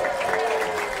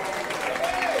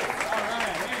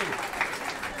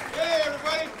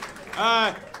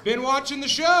 Been watching the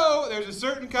show. There's a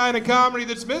certain kind of comedy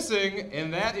that's missing,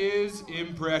 and that is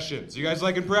impressions. You guys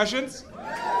like impressions?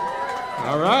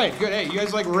 All right, good. Hey, you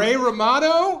guys like Ray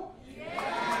Romano?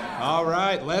 Yeah. All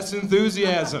right, less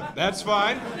enthusiasm. That's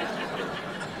fine.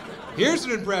 Here's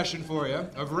an impression for you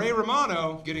of Ray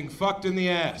Romano getting fucked in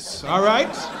the ass. All right?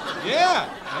 Yeah.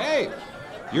 Hey,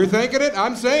 you're thinking it?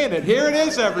 I'm saying it. Here it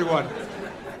is, everyone.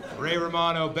 Ray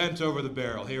Romano bent over the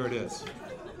barrel. Here it is.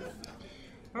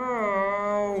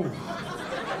 Oh.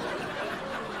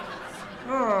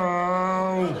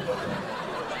 Oh.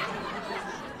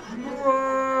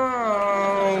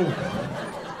 Oh.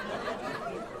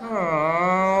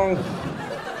 Oh.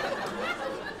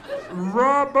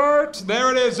 Robert.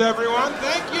 There it is, everyone.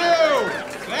 Thank you.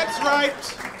 That's right.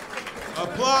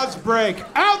 Applause break.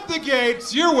 Out the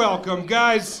gates. You're welcome,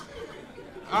 guys.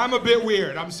 I'm a bit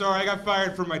weird. I'm sorry. I got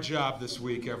fired from my job this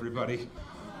week, everybody.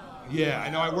 Yeah, I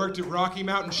know. I worked at Rocky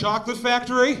Mountain Chocolate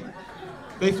Factory.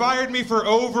 They fired me for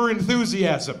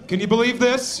over-enthusiasm. Can you believe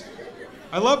this?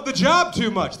 I loved the job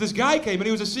too much. This guy came and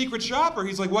he was a secret shopper.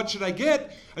 He's like, what should I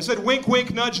get? I said, wink,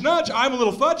 wink, nudge, nudge. I'm a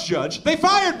little fudge judge. They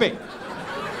fired me.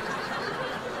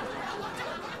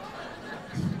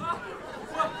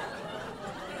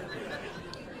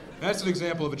 That's an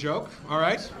example of a joke, all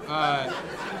right?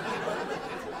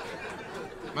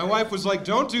 My wife was like,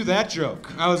 don't do that joke.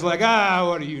 I was like,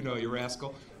 what do you know, you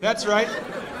rascal? That's right.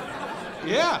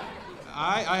 Yeah,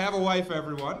 I have a wife,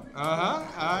 everyone.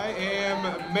 I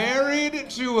am married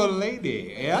to a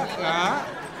lady. Yeah,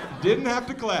 didn't have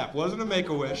to clap. Wasn't a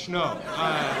Make-A-Wish, no.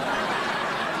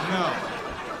 No.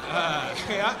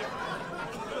 Yeah.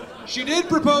 She did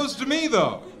propose to me,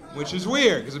 though, which is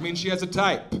weird, because it means she has a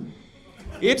type.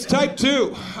 It's type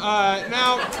 2.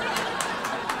 Now,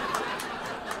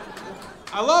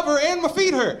 I love her and my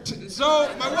feet hurt. So,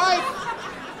 my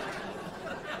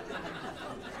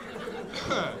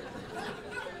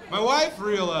wife,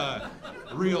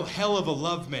 real hell of a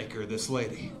lovemaker, this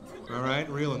lady. All right?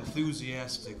 Real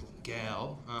enthusiastic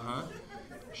gal.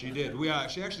 She did.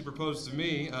 She actually proposed to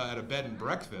me at a bed and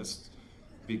breakfast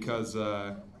because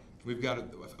we've got a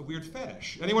weird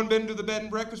fetish. Anyone been to the bed and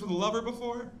breakfast with a lover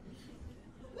before?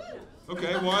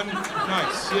 Okay, one.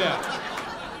 Nice, yeah.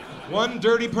 One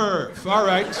dirty perv. All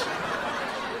right.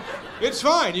 It's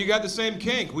fine. You got the same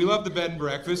kink. We love the bed and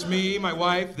breakfast. Me, my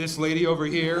wife, this lady over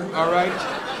here. All right.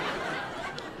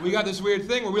 We got this weird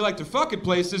thing where we like to fuck at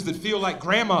places that feel like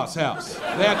grandma's house.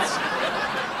 That's...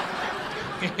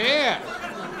 Yeah.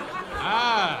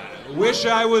 Wish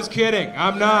I was kidding.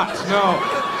 I'm not. No.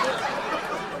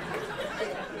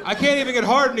 I can't even get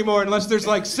hard anymore unless there's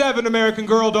like 7 American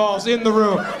Girl dolls in the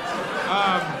room.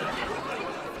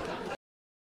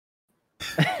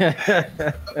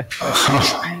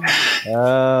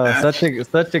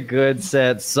 Such a good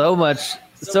set. So much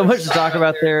to talk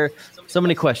about there. So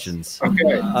many questions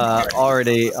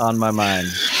already on my mind.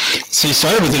 So you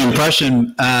started with an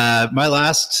impression. My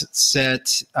last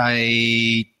set,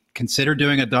 I considered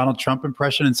doing a Donald Trump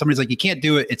impression, and somebody's like, "You can't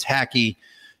do it; it's hacky."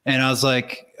 And I was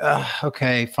like,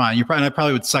 "Okay, fine." I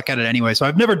probably would suck at it anyway. So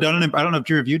I've never done I don't know if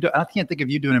Drew, I can't think of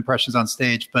you doing impressions on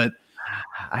stage, but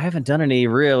I haven't done any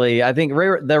really. I think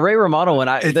the Ray Romano one,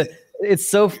 it's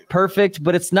so perfect,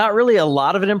 but it's not really a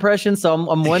lot of an impression. So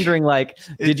I'm wondering, like,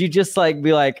 did you just like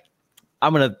be like,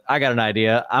 I got an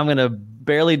idea. I'm gonna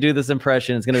barely do this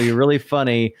impression. It's gonna be really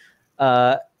funny,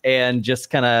 and just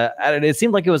kind of. It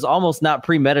seemed like it was almost not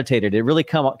premeditated. It really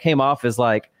came off as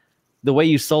like the way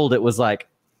you sold it was like,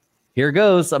 here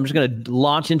goes. I'm just gonna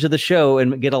launch into the show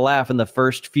and get a laugh in the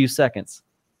first few seconds.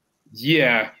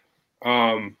 Yeah.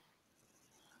 I'm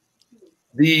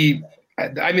very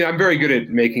good at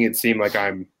making it seem like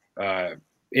I'm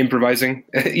improvising.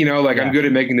 I'm good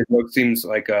at making the joke seems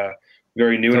like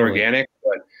very new and organic.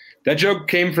 But that joke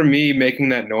came from me making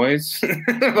that noise.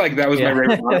 Like that was my Ray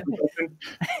Romano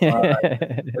impression.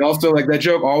 And also, like that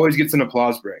joke always gets an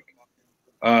applause break.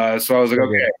 So I was like,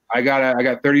 okay, I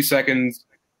got 30 seconds.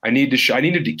 I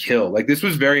needed to kill. Like this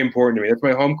was very important to me. That's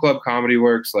my home club comedy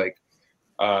works. Like,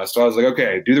 so I was like,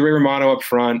 okay, do the Ray Romano up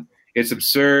front. It's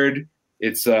absurd.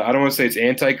 It's I don't want to say it's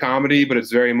anti-comedy, but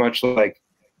it's very much like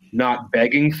not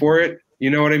begging for it. You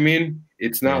know what I mean?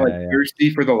 It's not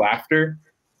thirsty for the laughter.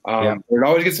 It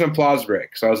always gets an applause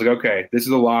break. So I was like, okay, this is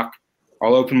a lock.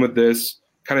 I'll open with this,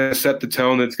 kind of set the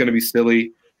tone that's going to be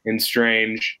silly and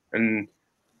strange. And,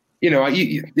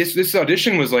 this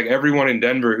audition was like everyone in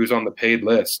Denver who's on the paid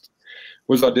list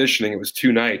was auditioning. It was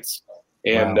 2 nights.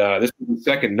 And this was the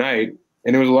second night.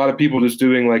 And there was a lot of people just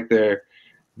doing like their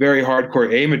very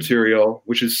hardcore A material,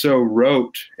 which is so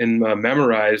rote and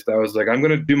memorized. I was like, I'm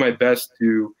going to do my best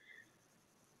to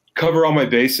cover all my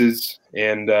bases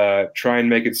and try and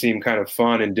make it seem kind of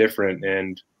fun and different.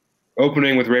 And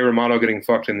opening with Ray Romano getting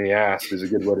fucked in the ass is a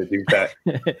good way to do that.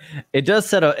 It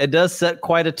does set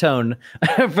quite a tone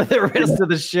for the rest of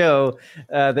the show.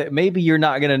 That maybe you're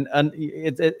not going to.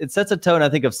 It sets a tone, I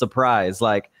think, of surprise.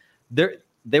 Like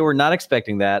they were not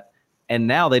expecting that. And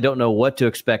now they don't know what to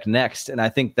expect next. And I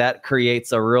think that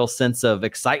creates a real sense of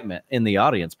excitement in the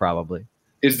audience, probably.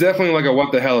 It's definitely like a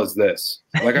what the hell is this?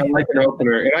 Like I like an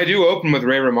opener. And I do open with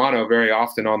Ray Romano very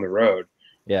often on the road.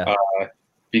 Yeah.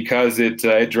 Because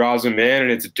it draws them in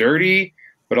and it's dirty,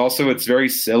 but also it's very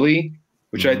silly,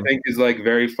 which I think is like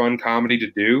very fun comedy to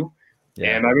do.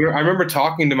 Yeah. And I remember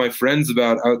talking to my friends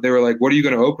about, they were like, what are you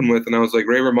going to open with? And I was like,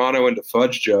 Ray Romano and the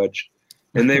Fudge Judge.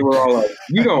 And they were all like,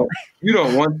 you don't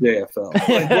want JFL.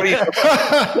 Like, what do you,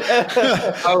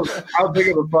 how big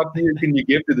of a fuck you can you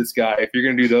give to this guy if you're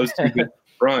going to do those two bits in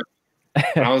front?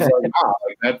 And I was like,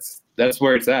 that's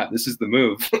where it's at. This is the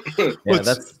move.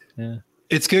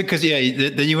 It's good because,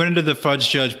 then you went into the Fudge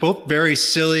Judge, both very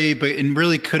silly, but it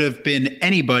really could have been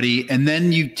anybody. And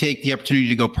then you take the opportunity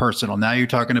to go personal. Now you're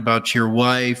talking about your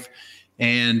wife,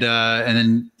 and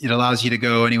then it allows you to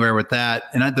go anywhere with that.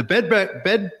 And the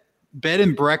bed bed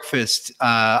and breakfast.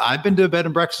 I've been to a bed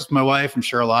and breakfast with my wife. I'm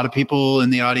sure a lot of people in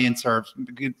the audience are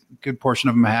a good portion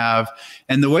of them have.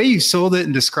 And the way you sold it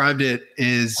and described it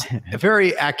is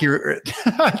very accurate.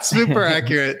 Super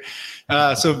accurate.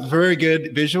 So very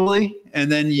good visually. And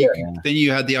then you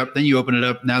open it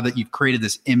up now that you've created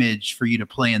this image for you to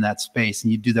play in that space,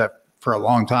 and you do that for a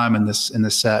long time in this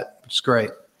set, which is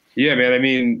great. Yeah, man. I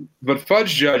mean, but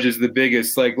Fudge Judge is the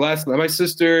biggest. Like last night, my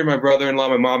sister, my brother-in-law,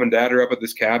 my mom and dad are up at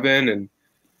this cabin, and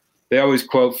they always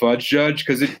quote Fudge Judge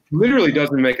because it literally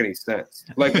doesn't make any sense.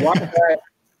 Like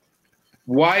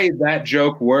why that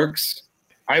joke works.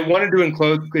 I wanted to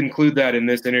include that in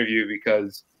this interview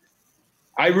because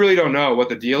I really don't know what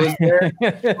the deal is there,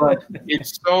 but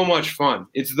it's so much fun.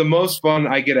 It's the most fun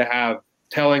I get to have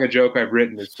telling a joke I've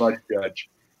written is Fudge Judge.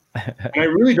 And I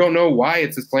really don't know why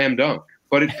it's a slam dunk.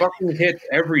 But it fucking hits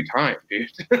every time,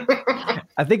 dude.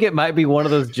 I think it might be one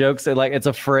of those jokes that, like, it's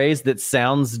a phrase that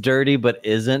sounds dirty but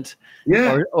isn't.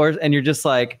 Yeah. And you're just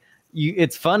like,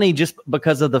 it's funny just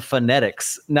because of the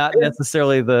phonetics, not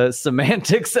necessarily the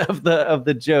semantics of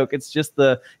the joke. It's just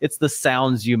the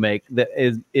sounds you make that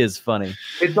is funny.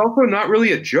 It's also not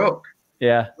really a joke.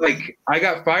 Yeah. Like, I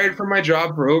got fired from my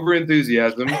job for over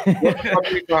enthusiasm. What the fuck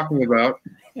are you talking about?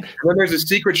 And then there's a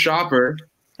secret shopper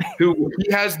who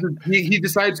he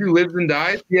decides who lives and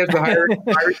dies. He has the higher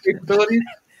capabilities.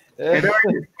 And then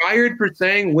I get fired for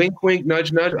saying wink, wink,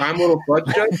 nudge, nudge, I'm a little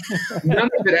Fudge Judge. None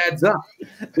of it adds up.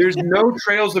 There's no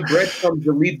trails of breadcrumbs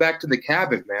that lead back to the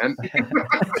cabin, man.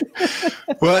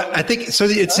 Well, I think so.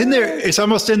 It's in there. It's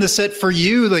almost in the set for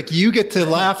you. Like, you get to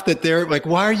laugh that they're like,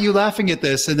 why are you laughing at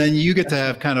this? And then you get to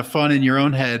have kind of fun in your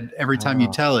own head every time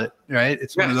you tell it, right?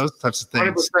 It's one of those types of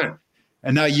things. 100%.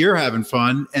 And now you're having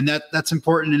fun, and that's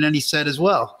important in any set as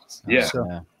well. Yeah.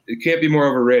 So. It can't be more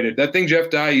overrated. That thing Jeff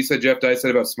Dye said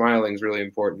about smiling is really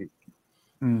important.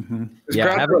 Mm-hmm. This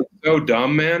crowd's like so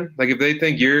dumb, man. Like, if they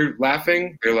think you're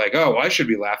laughing, they're like, oh, I should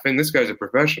be laughing. This guy's a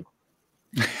professional.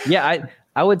 Yeah,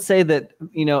 I would say that,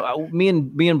 me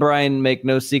and Brian make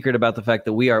no secret about the fact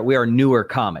that we are newer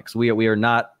comics. We are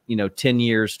not, 10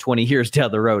 years, 20 years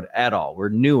down the road at all. We're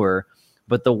newer.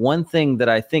 But the one thing that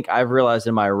I think I've realized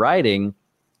in my writing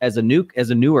as a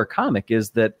newer comic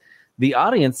is that the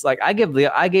audience, like, I gave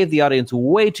the audience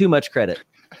way too much credit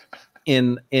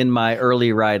in my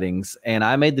early writings, and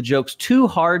I made the jokes too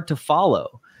hard to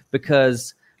follow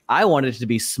because I wanted it to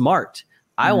be smart.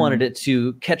 I wanted it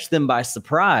to catch them by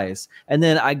surprise. And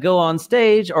then I go on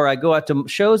stage or I go out to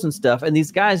shows and stuff, and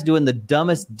these guys doing the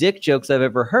dumbest dick jokes I've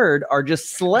ever heard are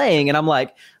just slaying, and I'm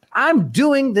like, I'm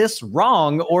doing this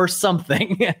wrong or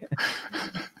something.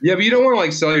 Yeah, but you don't want to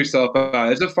like sell yourself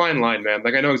out. It's a fine line, man.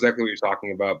 Like, I know exactly what you're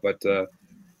talking about, but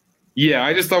yeah,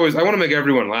 I want to make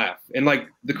everyone laugh. And like,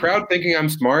 the crowd thinking I'm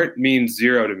smart means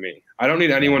zero to me. I don't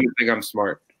need anyone to think I'm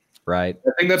smart. Right.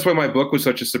 I think that's why my book was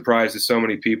such a surprise to so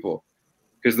many people,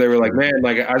 because they were like, man,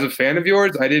 like, as a fan of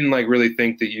yours, I didn't like really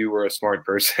think that you were a smart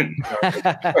person.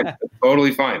 That's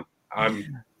totally fine.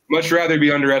 I'm much rather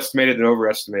be underestimated than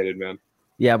overestimated, man.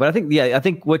 Yeah, but I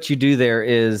think what you do there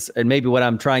is, and maybe what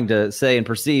I'm trying to say and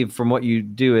perceive from what you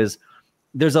do is,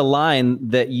 there's a line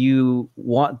that you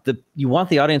want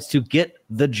the audience to get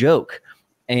the joke,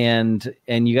 and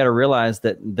you got to realize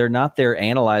that they're not there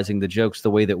analyzing the jokes the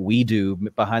way that we do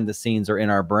behind the scenes or in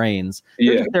our brains.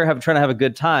 Yeah. They're trying to have a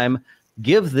good time.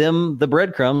 Give them the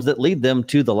breadcrumbs that lead them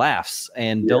to the laughs,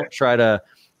 and don't try to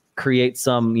create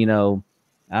some,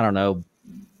 I don't know,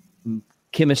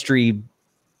 chemistry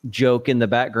joke in the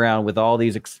background with all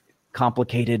these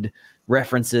complicated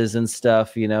references and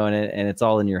stuff, and it's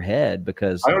all in your head,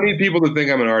 because I don't need people to think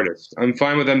I'm an artist. I'm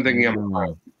fine with them thinking I'm an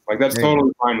artist. Like, that's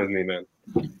totally fine with me, man.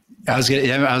 I was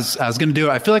gonna do it.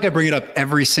 I feel like I bring it up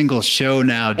every single show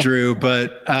now, Drew.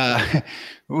 But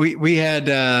we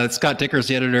had Scott Dickers,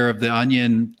 the editor of The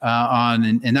Onion, on,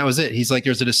 and that was it. He's like,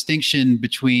 there's a distinction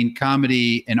between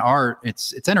comedy and art.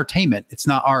 It's entertainment. It's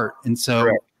not art, and so.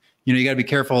 Right. You got to be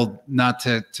careful not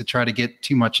to try to get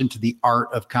too much into the art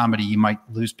of comedy. You might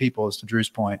lose people, as to Drew's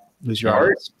point. Lose your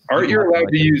art. You're allowed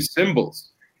to use symbols,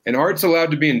 and art's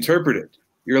allowed to be interpreted.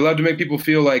 You're allowed to make people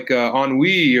feel like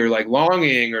ennui or like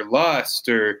longing or lust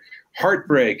or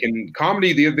heartbreak. And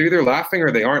comedy, they're either laughing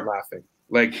or they aren't laughing.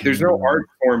 Like, there's no art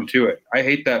form to it. I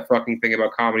hate that fucking thing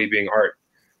about comedy being art.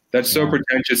 That's so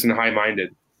pretentious and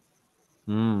high-minded.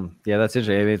 Yeah, that's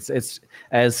interesting. It's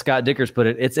as Scott Dickers put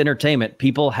it, it's entertainment.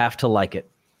 People have to like it.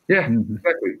 Yeah,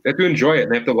 exactly. They have to enjoy it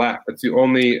and they have to laugh. That's the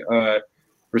only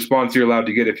response you're allowed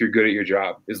to get if you're good at your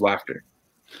job, is laughter.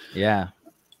 Yeah.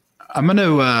 I'm going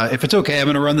to, if it's okay, I'm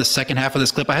going to run the second half of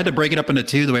this clip. I had to break it up into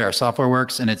two the way our software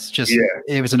works, and it's just,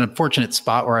 it was an unfortunate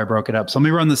spot where I broke it up. So let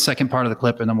me run the second part of the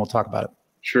clip, and then we'll talk about it.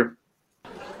 Sure.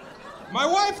 My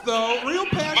wife, though, real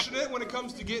passionate when it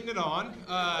comes to getting it on.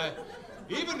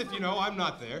 Even if, I'm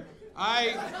not there.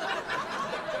 I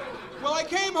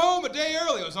came home a day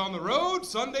early. I was on the road.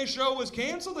 Sunday show was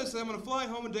canceled. I said, I'm going to fly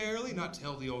home a day early, not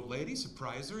tell the old lady,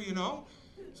 surprise her,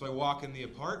 So I walk in the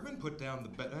apartment, put down the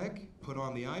bag, put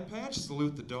on the eye patch,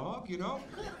 salute the dog,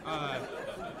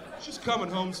 Just coming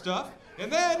home stuff.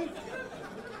 And then,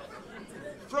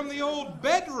 from the old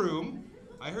bedroom,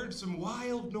 I heard some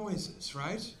wild noises,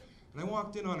 right? And I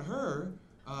walked in on her,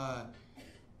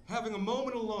 having a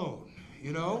moment alone,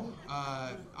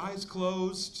 eyes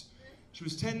closed. She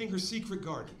was tending her secret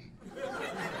garden.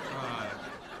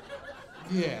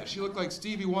 Yeah, she looked like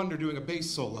Stevie Wonder doing a bass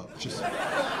solo. Just...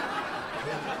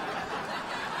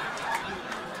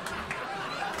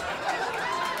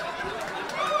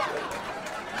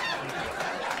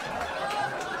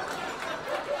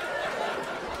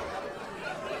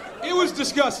 It was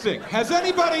disgusting. Has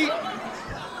anybody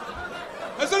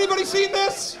seen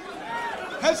this?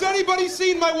 Has anybody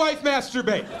seen my wife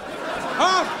masturbate?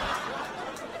 Huh?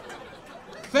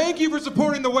 Thank you for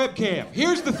supporting the webcam.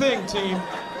 Here's the thing, team.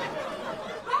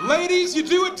 Ladies, you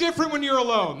do it different when you're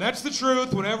alone. That's the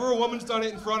truth. Whenever a woman's done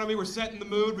it in front of me, we're setting the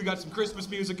mood. We got some Christmas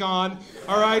music on.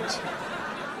 All right?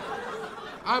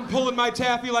 I'm pulling my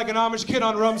taffy like an Amish kid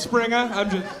on Rumspringa.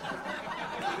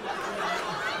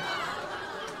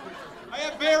 I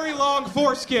have very long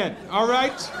foreskin, all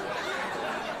right?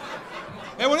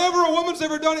 And whenever a woman's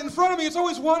ever done it in front of me, it's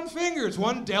always one finger. It's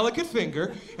one delicate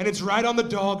finger, and it's right on the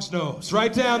dog's nose,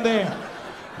 right down there.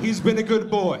 He's been a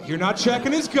good boy. You're not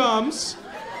checking his gums.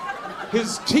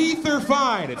 His teeth are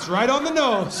fine. It's right on the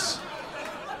nose.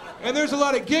 And there's a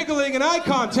lot of giggling and eye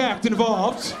contact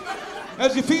involved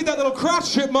as you feed that little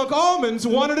crotch chipmunk almonds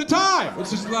one at a time. It's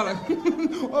just a lot of,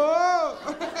 oh,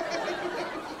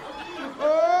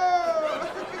 oh.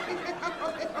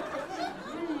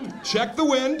 Check the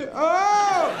wind.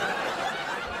 Oh!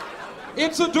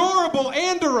 It's adorable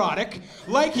and erotic,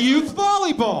 like youth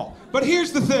volleyball. But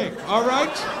here's the thing, all right?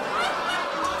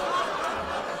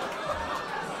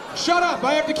 Shut up,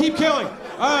 I have to keep killing.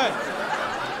 All right.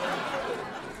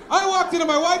 I walked into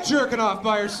my wife jerking off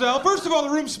by herself. First of all, the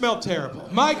room smelled terrible.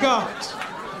 My God.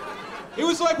 It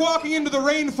was like walking into the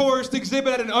rainforest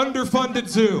exhibit at an underfunded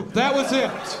zoo. That was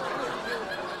it.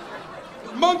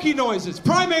 Monkey noises,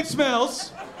 primate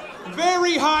smells,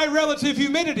 very high relative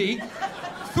humidity,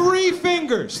 3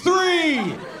 fingers,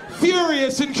 3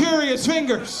 furious and curious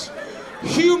fingers,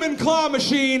 human claw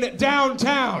machine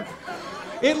downtown.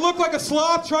 It looked like a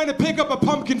sloth trying to pick up a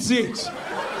pumpkin seed.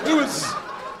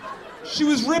 She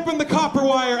was ripping the copper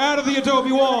wire out of the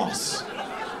adobe walls.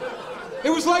 It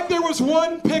was like there was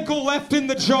one pickle left in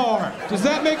the jar. Does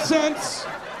that make sense?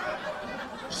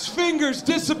 Just fingers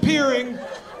disappearing.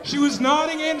 She was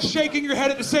nodding and shaking her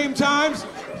head at the same time.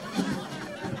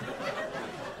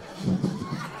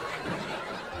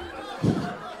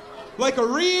 Like a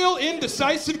real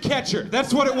indecisive catcher.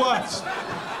 That's what it was.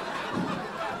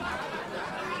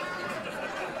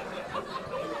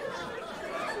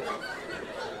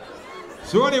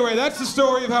 So anyway, that's the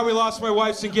story of how we lost my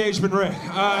wife's engagement ring.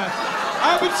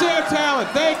 I've been Sam Tallent.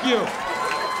 Thank you.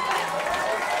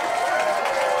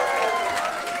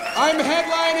 I'm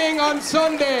headlining on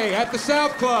Sunday at the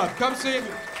South Club. Come see me.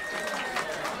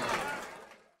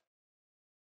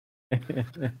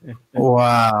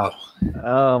 Wow.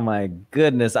 Oh my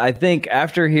goodness. I think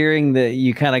after hearing that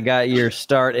you kind of got your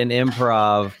start in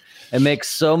improv, it makes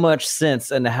so much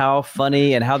sense and how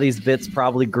funny and how these bits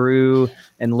probably grew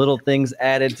and little things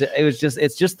added to it's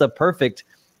just the perfect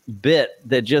bit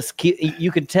that just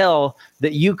you could tell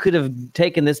that you could have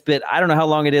taken this bit. I don't know how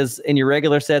long it is in your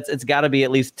regular sets. It's got to be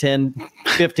at least 10,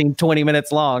 15, 20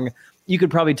 minutes long. You could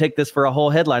probably take this for a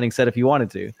whole headlining set if you wanted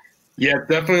to. Yeah, it's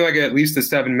definitely like at least a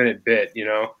 7-minute bit,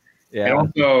 Yeah. And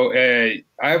also, I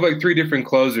have like 3 different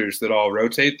closers that I'll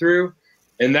rotate through.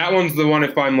 And that one's the one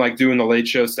if I'm like doing the late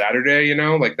show Saturday,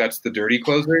 like that's the dirty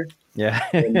closer. Yeah.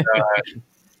 And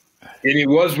it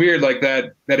was weird, like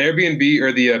that Airbnb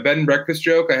or the bed and breakfast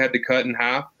joke I had to cut in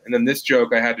half. And then this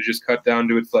joke I had to just cut down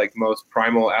to its like most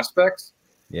primal aspects.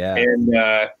 Yeah. And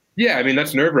yeah, I mean,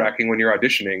 that's nerve wracking when you're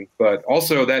auditioning. But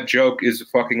also that joke is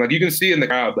fucking like you can see in the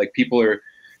crowd, like people are,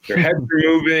 their heads are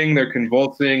moving, they're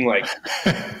convulsing. Like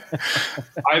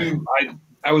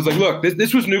I was like, look,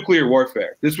 this was nuclear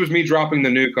warfare. This was me dropping the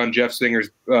nuke on Jeff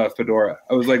Singer's fedora.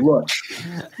 I was like, look,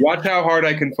 watch how hard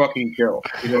I can fucking kill.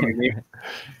 You know what I mean?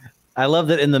 I love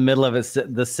that in the middle of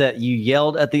the set, you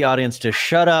yelled at the audience to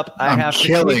shut up. I have to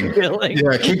keep killing.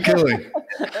 Yeah, keep killing.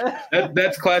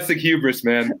 That's classic hubris,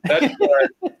 man. That's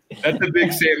a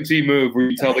big Sam T move where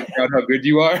you tell the crowd how good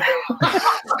you are.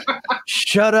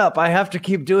 shut up. I have to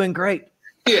keep doing great.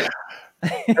 Yeah.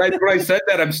 When I said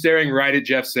that, I'm staring right at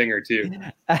Jeff Singer too.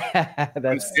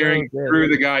 I'm staring through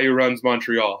the guy who runs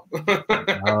Montreal.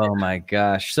 Oh my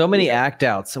gosh. So many act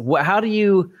outs.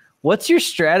 What's your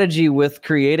strategy with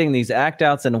creating these act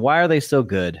outs and why are they so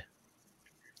good?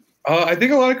 I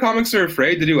think a lot of comics are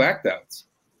afraid to do act outs.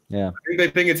 Yeah. I think they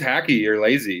think it's hacky or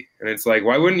lazy. And it's like,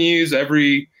 why wouldn't you use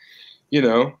every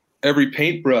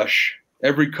paintbrush,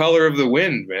 every color of the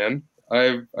wind, man?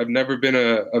 I've never been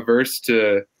averse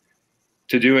to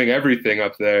doing everything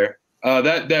up there.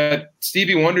 That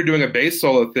Stevie Wonder doing a bass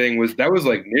solo thing was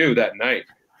like new that night.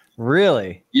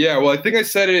 Really? Yeah. Well, I think I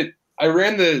said it. I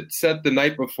ran the set the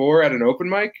night before at an open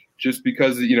mic just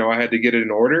because, I had to get it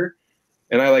in order.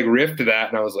 And I like riffed that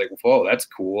and I was like, whoa, that's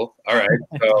cool. All right.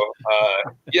 So,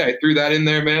 I threw that in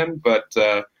there, man. But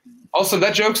also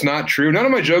that joke's not true. None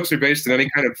of my jokes are based on any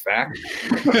kind of fact.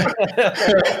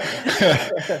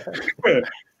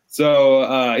 So,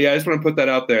 I just want to put that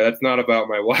out there. That's not about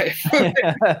my wife.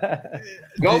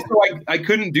 And also, I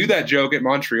couldn't do that joke at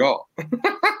Montreal.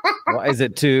 Well,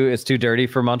 it's too dirty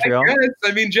for Montreal?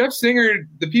 I mean, Jeff Singer,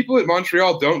 the people at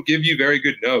Montreal don't give you very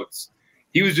good notes.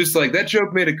 He was just like, that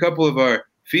joke made a couple of our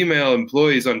female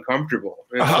employees uncomfortable.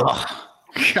 Oh,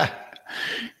 God.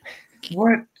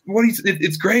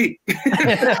 It's great.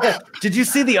 Did you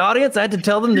see the audience? I had to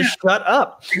tell them to shut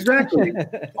up. Exactly.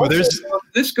 Well,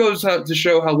 this goes out to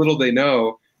show how little they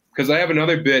know, because I have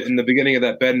another bit in the beginning of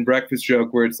that bed and breakfast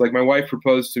joke where it's like, my wife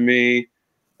proposed to me.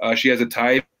 She has a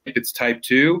type. It's type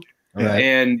 2. Right.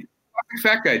 And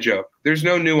fat guy joke. There's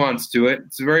no nuance to it.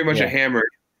 It's very much a hammer.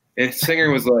 And Singer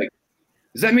was like,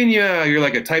 does that mean you're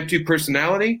like a type 2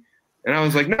 personality? And I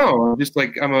was like, no,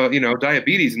 I'm a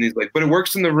diabetes. And he's like, but it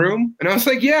works in the room? And I was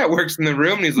like, yeah, it works in the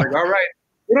room. And he's like, all right.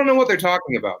 We don't know what they're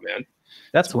talking about, man.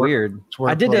 That's weird.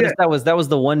 I did notice that was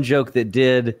the one joke that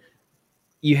did.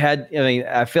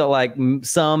 I felt like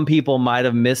some people might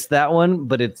have missed that one,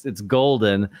 but it's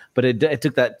golden. But it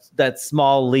took that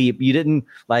small leap. You didn't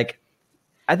like.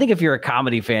 I think if you're a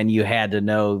comedy fan, you had to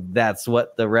know that's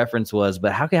what the reference was.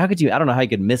 But how could you? I don't know how you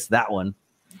could miss that one.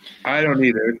 I don't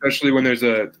either, especially when there's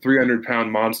a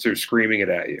 300-pound monster screaming it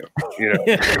at you.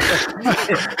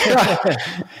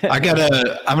 I'm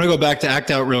gonna go back to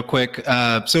act out real quick.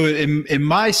 So in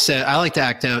my set, I like to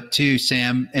act out too,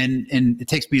 Sam, and it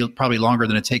takes me probably longer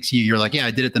than it takes you. You're like, yeah,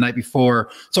 I did it the night before,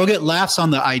 so I'll get laughs on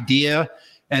the idea,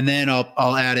 and then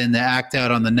I'll add in the act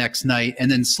out on the next night, and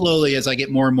then slowly as I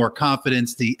get more and more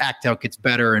confidence, the act out gets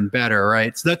better and better,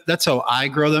 right? So that's how I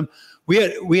grow them.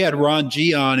 We had Ron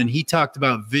G on, and he talked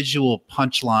about visual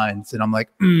punchlines, and I'm like,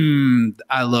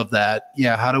 I love that.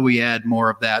 Yeah, how do we add more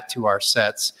of that to our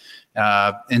sets?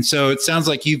 And so it sounds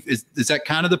like is that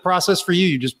kind of the process for you?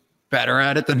 You're just better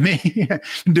at it than me,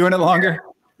 doing it longer?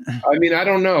 I mean, I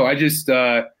don't know. I just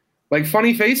like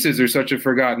funny faces are such a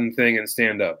forgotten thing in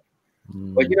stand-up.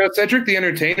 Like, Cedric the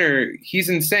Entertainer, he's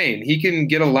insane. He can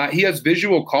get he has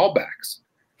visual callbacks.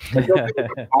 Like he'll do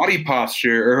a body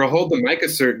posture, or he'll hold the mic a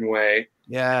certain way.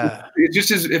 Yeah, it's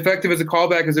just as effective as a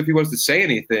callback as if he was to say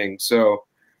anything. So,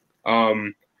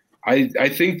 I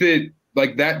think that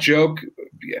like that joke,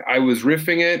 I was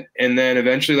riffing it, and then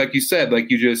eventually, like you said, like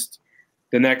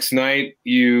the next night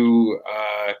you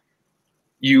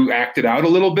act it out a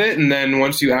little bit, and then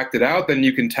once you act it out, then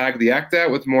you can tag the act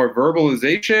out with more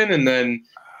verbalization, and then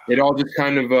it all just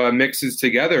kind of mixes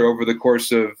together over the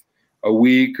course of a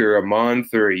week or a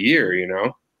month or a year,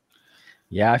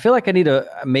 Yeah, I feel like I need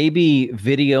maybe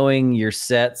videoing your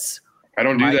sets. I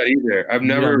don't do that either. I've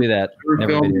never do that. Never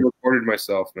filmed and recorded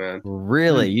myself, man.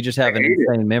 Really? You just have an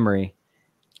insane memory.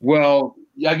 Well,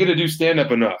 I get to do stand-up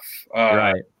enough.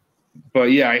 Right. But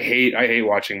yeah, I hate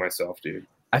watching myself, dude.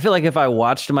 I feel like if I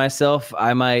watched myself,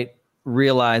 I might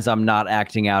realize I'm not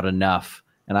acting out enough.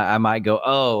 And I might go,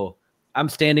 oh, I'm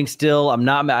standing still. I'm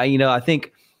not, I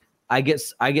think I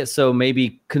get so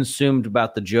maybe consumed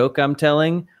about the joke I'm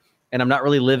telling, and I'm not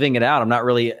really living it out. I'm not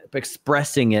really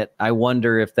expressing it. I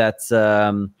wonder if that's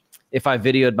if I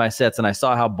videoed my sets and I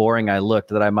saw how boring I looked,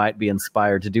 that I might be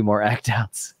inspired to do more act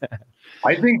outs.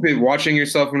 I think that watching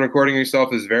yourself and recording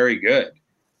yourself is very good.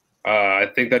 I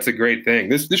think that's a great thing.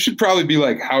 This should probably be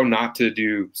like how not to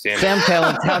do stand-up. Sam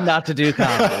Talent's how not to do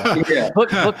comedy. Yeah. Book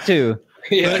 2.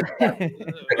 Yeah.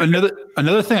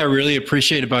 Another thing I really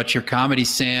appreciate about your comedy,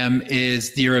 Sam,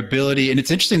 is your ability, and it's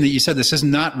interesting that you said this is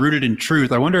not rooted in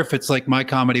truth. I wonder if it's like my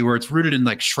comedy where it's rooted in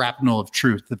like shrapnel of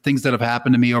truth, the things that have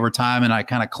happened to me over time, and I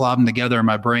kind of clob them together in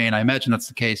my brain. I imagine that's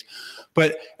the case.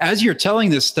 But as you're telling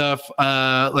this stuff,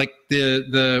 like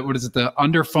the what is it, the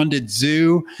underfunded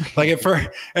zoo? Like at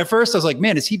first I was like,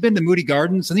 man, has he been to Moody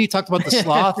Gardens? And then you talked about the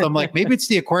sloth. I'm like, maybe it's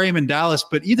the aquarium in Dallas.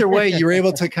 But either way, you were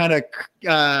able to kind of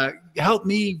help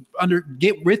me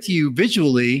get with you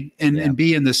visually and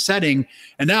be in the setting.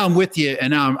 And now I'm with you,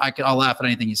 and now I'll laugh at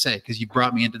anything you say because you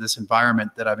brought me into this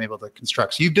environment that I'm able to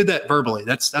construct. So you did that verbally.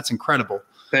 That's incredible.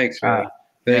 Thanks, man.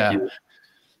 Thank you.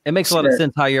 It makes a lot of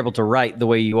sense how you're able to write the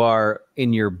way you are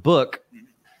in your book,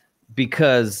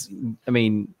 because I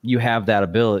mean, you have that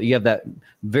ability. You have that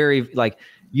very, like,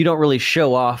 you don't really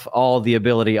show off all the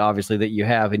ability, obviously, that you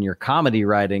have in your comedy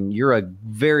writing. You're a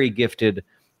very gifted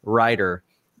writer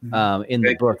in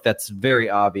the book. That's very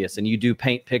obvious. And you do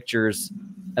paint pictures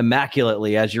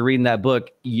immaculately. As you're reading that book,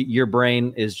 your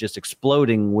brain is just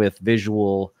exploding with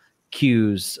visual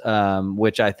cues,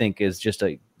 which I think is just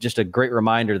a great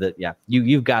reminder that,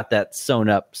 you've got that sewn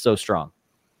up so strong.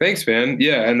 Thanks, man.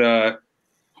 Yeah. And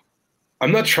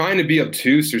I'm not trying to be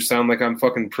obtuse or sound like I'm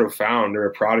fucking profound or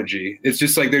a prodigy. It's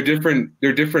just like they're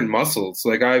different muscles.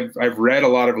 Like I've read a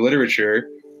lot of literature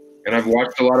and I've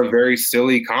watched a lot of very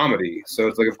silly comedy. So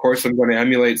it's like, of course I'm going to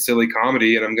emulate silly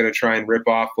comedy, and I'm going to try and rip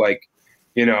off, like,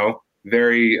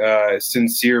 very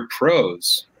sincere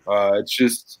prose. It's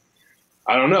just,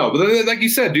 I don't know. But then, like you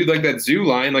said, dude, like that zoo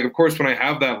line, like, of course, when I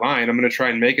have that line, I'm going to try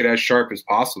and make it as sharp as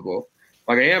possible.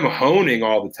 Like I am honing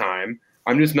all the time.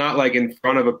 I'm just not like in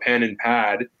front of a pen and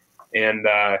pad. And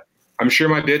I'm sure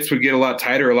my bits would get a lot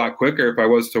tighter a lot quicker if I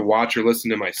was to watch or listen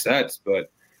to my sets.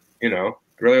 But,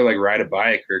 I'd rather like ride a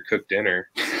bike or cook dinner.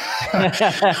 and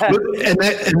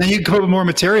then you come up with more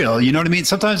material. You know what I mean?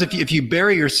 Sometimes if you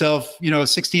bury yourself,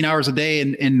 16 hours a day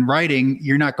in writing,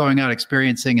 you're not going out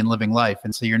experiencing and living life.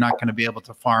 And so you're not going to be able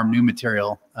to farm new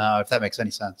material, if that makes any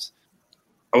sense.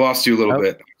 I lost you a little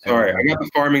bit. Sorry. I got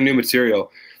the farming new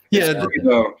material. Yeah.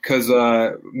 Because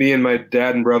me and my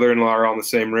dad and brother-in-law are all in the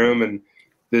same room, and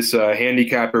this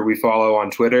handicapper we follow on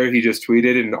Twitter, he just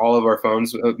tweeted, and all of our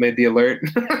phones made the alert.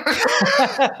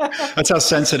 That's how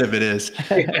sensitive it is.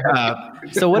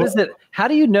 So what is it? How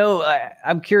do you know?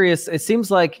 I'm curious. It seems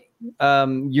like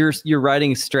your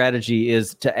writing strategy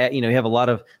is to add, you have a lot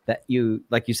of that. You,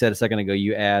 like you said a second ago,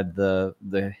 you add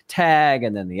the tag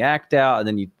and then the act out, and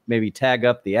then you maybe tag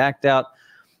up the act out.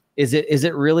 Is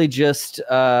it really just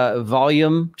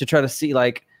volume to try to see,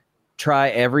 like, try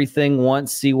everything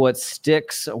once, see what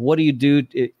sticks? What do you do?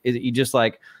 Is it you just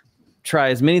like try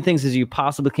as many things as you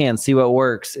possibly can, see what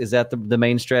works? Is that the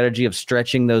main strategy of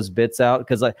stretching those bits out?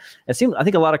 Because I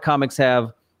think a lot of comics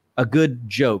have a good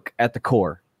joke at the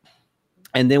core,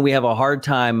 and then we have a hard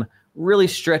time really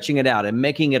stretching it out and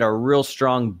making it a real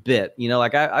strong bit.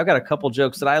 Like I've got a couple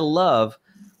jokes that I love,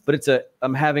 but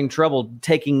I'm having trouble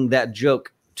taking that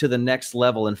joke to the next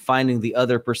level and finding the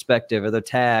other perspective or the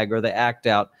tag or the act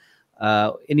out.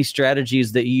 Any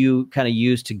strategies that you kind of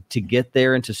use to get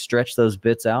there and to stretch those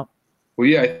bits out? Well,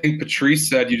 yeah, I think Patrice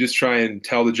said you just try and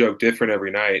tell the joke different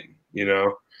every night,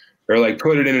 or like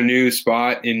put it in a new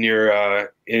spot in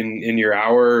your in your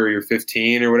hour or your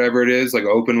 15 or whatever it is, like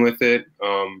open with it.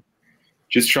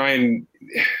 Just try and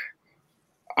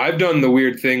I've done the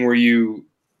weird thing where you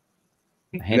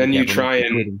try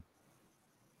and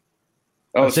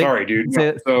Oh, sorry, dude.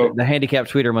 So the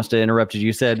handicapped tweeter must have interrupted you.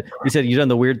 You said you've done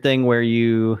the weird thing where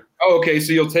you. Oh, okay.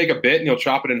 So you'll take a bit and you'll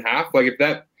chop it in half, like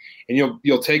and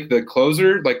you'll take the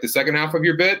closer, like the second half of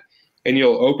your bit, and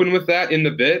you'll open with that in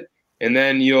the bit, and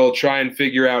then you'll try and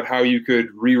figure out how you could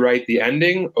rewrite the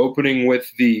ending, opening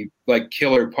with the like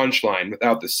killer punchline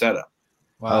without the setup.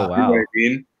 Wow. You know what I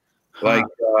mean? Like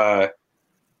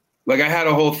I had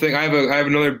a whole thing. I have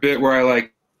another bit where I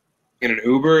like. In an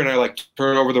Uber, and I like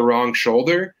turn over the wrong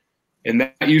shoulder, and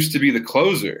that used to be the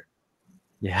closer.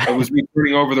 Yeah, it was me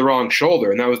turning over the wrong shoulder,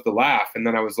 and that was the laugh. And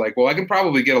then I was like, well, I can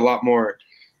probably get a lot more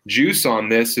juice on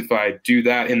this if I do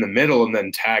that in the middle and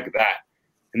then tag that.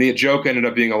 And the joke ended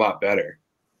up being a lot better.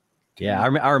 Yeah,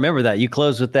 I remember that. You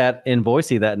closed with that in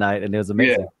Boise that night, and it was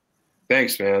amazing. Yeah.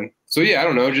 Thanks, man. So yeah, I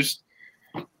don't know, just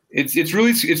it's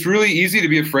really easy to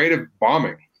be afraid of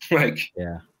bombing. Like,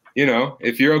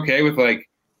 if you're okay with like.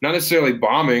 Not necessarily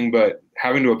bombing, but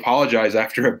having to apologize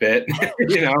after a bit, and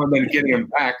then getting them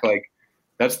back. Like,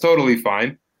 that's totally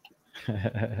fine.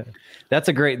 That's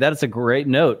a great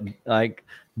note. Like,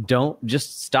 don't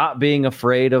just stop being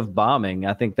afraid of bombing.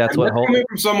 I think that's what coming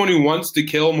from someone who wants to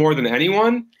kill more than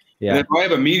anyone. Yeah. And if I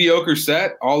have a mediocre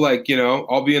set, I'll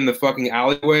be in the fucking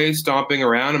alleyway stomping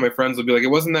around, and my friends will be like,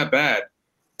 "It wasn't that bad,"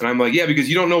 and I'm like, "Yeah, because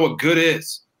you don't know what good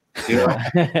is."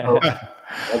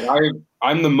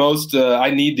 I'm the most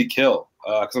I need to kill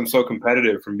because I'm so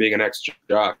competitive from being an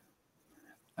ex-jock.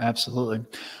 Absolutely.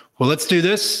 Well, let's do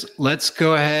this. Let's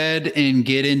go ahead and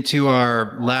get into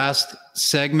our last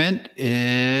segment.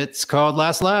 It's called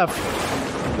Last Laugh.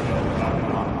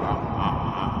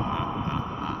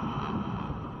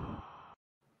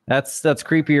 That's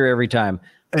creepier every time.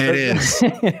 It is.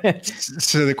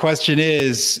 So the question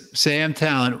is, Sam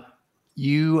Tallent,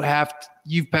 you've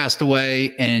passed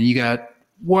away, and you got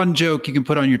one joke you can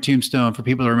put on your tombstone for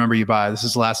people to remember you by. This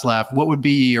is Last Laugh. What would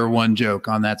be your one joke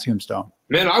on that tombstone?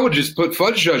 Man, I would just put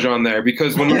Fudge Judge on there,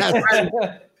 because when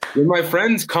my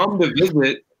friends come to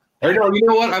visit, or no, you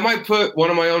know what? I might put one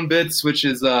of my own bits, which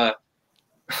is, did I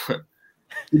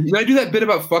do that bit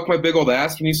about fuck my big old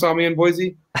ass when you saw me in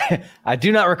Boise? I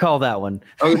do not recall that one.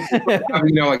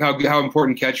 Like how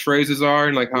important catchphrases are,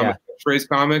 and like how I'm a catchphrase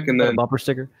comic, and then bumper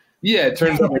sticker. Yeah, it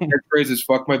turns out my catchphrase is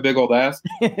fuck my big old ass.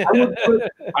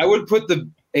 I would put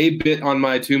a bit on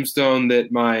my tombstone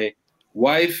that my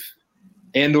wife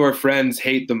and or friends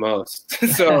hate the most.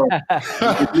 So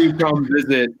if you come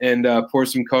visit and pour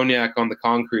some cognac on the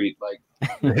concrete, like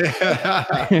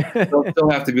they'll still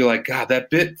have to be like, God, that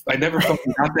bit, I never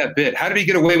fucking got that bit. How did he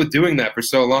get away with doing that for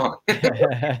so long?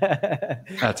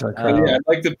 That's okay. Yeah, I'd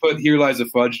like to put Here Lies a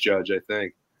Fudge Judge, I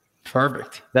think.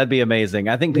 Perfect. That'd be amazing.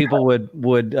 I think people would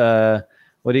what do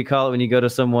you call it when you go to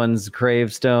someone's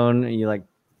gravestone and you like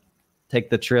take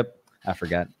the trip? I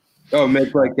forgot. Oh,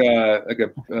 make like a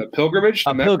pilgrimage?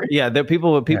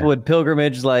 People would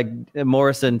pilgrimage like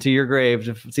Morrison to your grave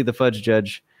to see the Fudge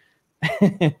Judge.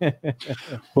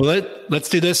 Well, let's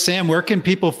do this. Sam, where can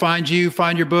people find you,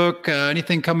 find your book,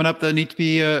 anything coming up that need to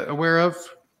be aware of?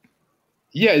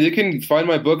 Yeah, you can find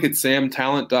my book at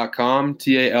samtallent.com,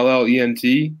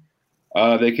 Tallent.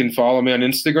 They can follow me on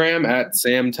Instagram at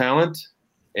Sam Tallent.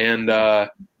 And the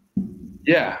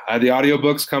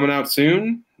audiobook's coming out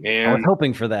soon. And I was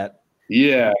hoping for that.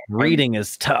 Yeah. Reading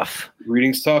is tough.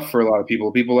 Reading's tough for a lot of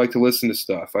people. People like to listen to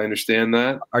stuff. I understand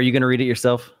that. Are you going to read it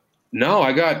yourself? No,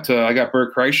 I got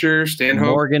Bert Kreischer, Stanhope,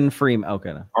 Morgan Freeman.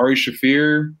 Okay. Ari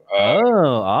Shaffir.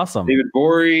 Awesome. David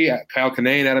Bory, Kyle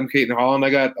Kinane, Adam Caton Holland. I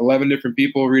got 11 different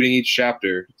people reading each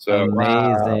chapter. So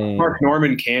amazing. Mark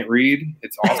Norman can't read.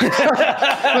 It's awesome.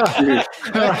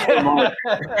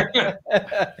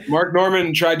 Mark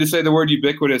Norman tried to say the word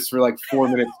ubiquitous for like 4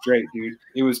 minutes straight, dude.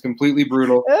 It was completely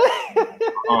brutal.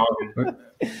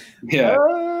 Yeah.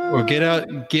 Well, get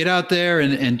out there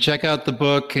and check out the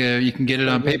book. You can get it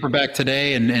on paperback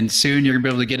today, and soon you're gonna be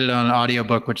able to get it on an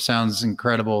audiobook, which sounds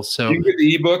incredible. So you can get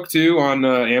the ebook too on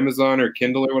Amazon or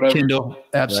Kindle or whatever. Kindle,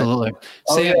 absolutely.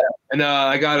 Sam, and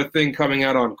I got a thing coming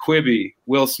out on Quibi.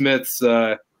 Will Smith's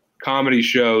comedy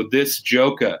show, This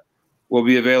Joker, will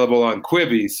be available on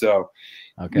Quibi. So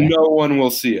no one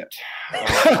will see it.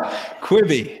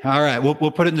 Quibi. All right, we'll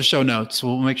put it in the show notes.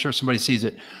 We'll make sure somebody sees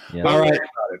it. Yeah. All right.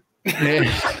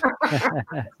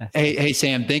 Hey,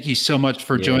 Sam, thank you so much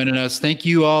for joining us. Thank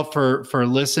you all for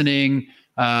listening.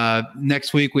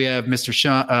 Next week we have Mr.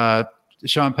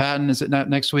 Sean Patton. Is it not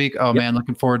next week? Oh man,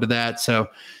 looking forward to that. So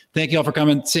thank you all for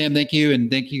coming. Sam, thank you.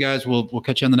 And thank you guys. We'll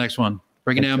catch you on the next one.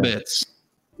 Breaking Down Bits.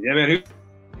 Yeah, man.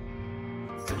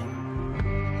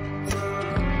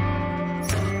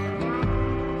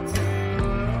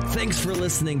 Thanks for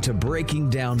listening to Breaking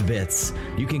Down Bits.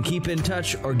 You can keep in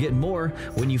touch or get more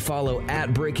when you follow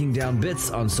at Breaking Down Bits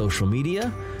on social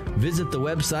media, visit the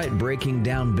website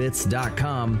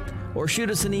breakingdownbits.com, or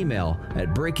shoot us an email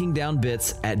at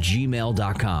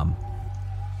breakingdownbits@gmail.com.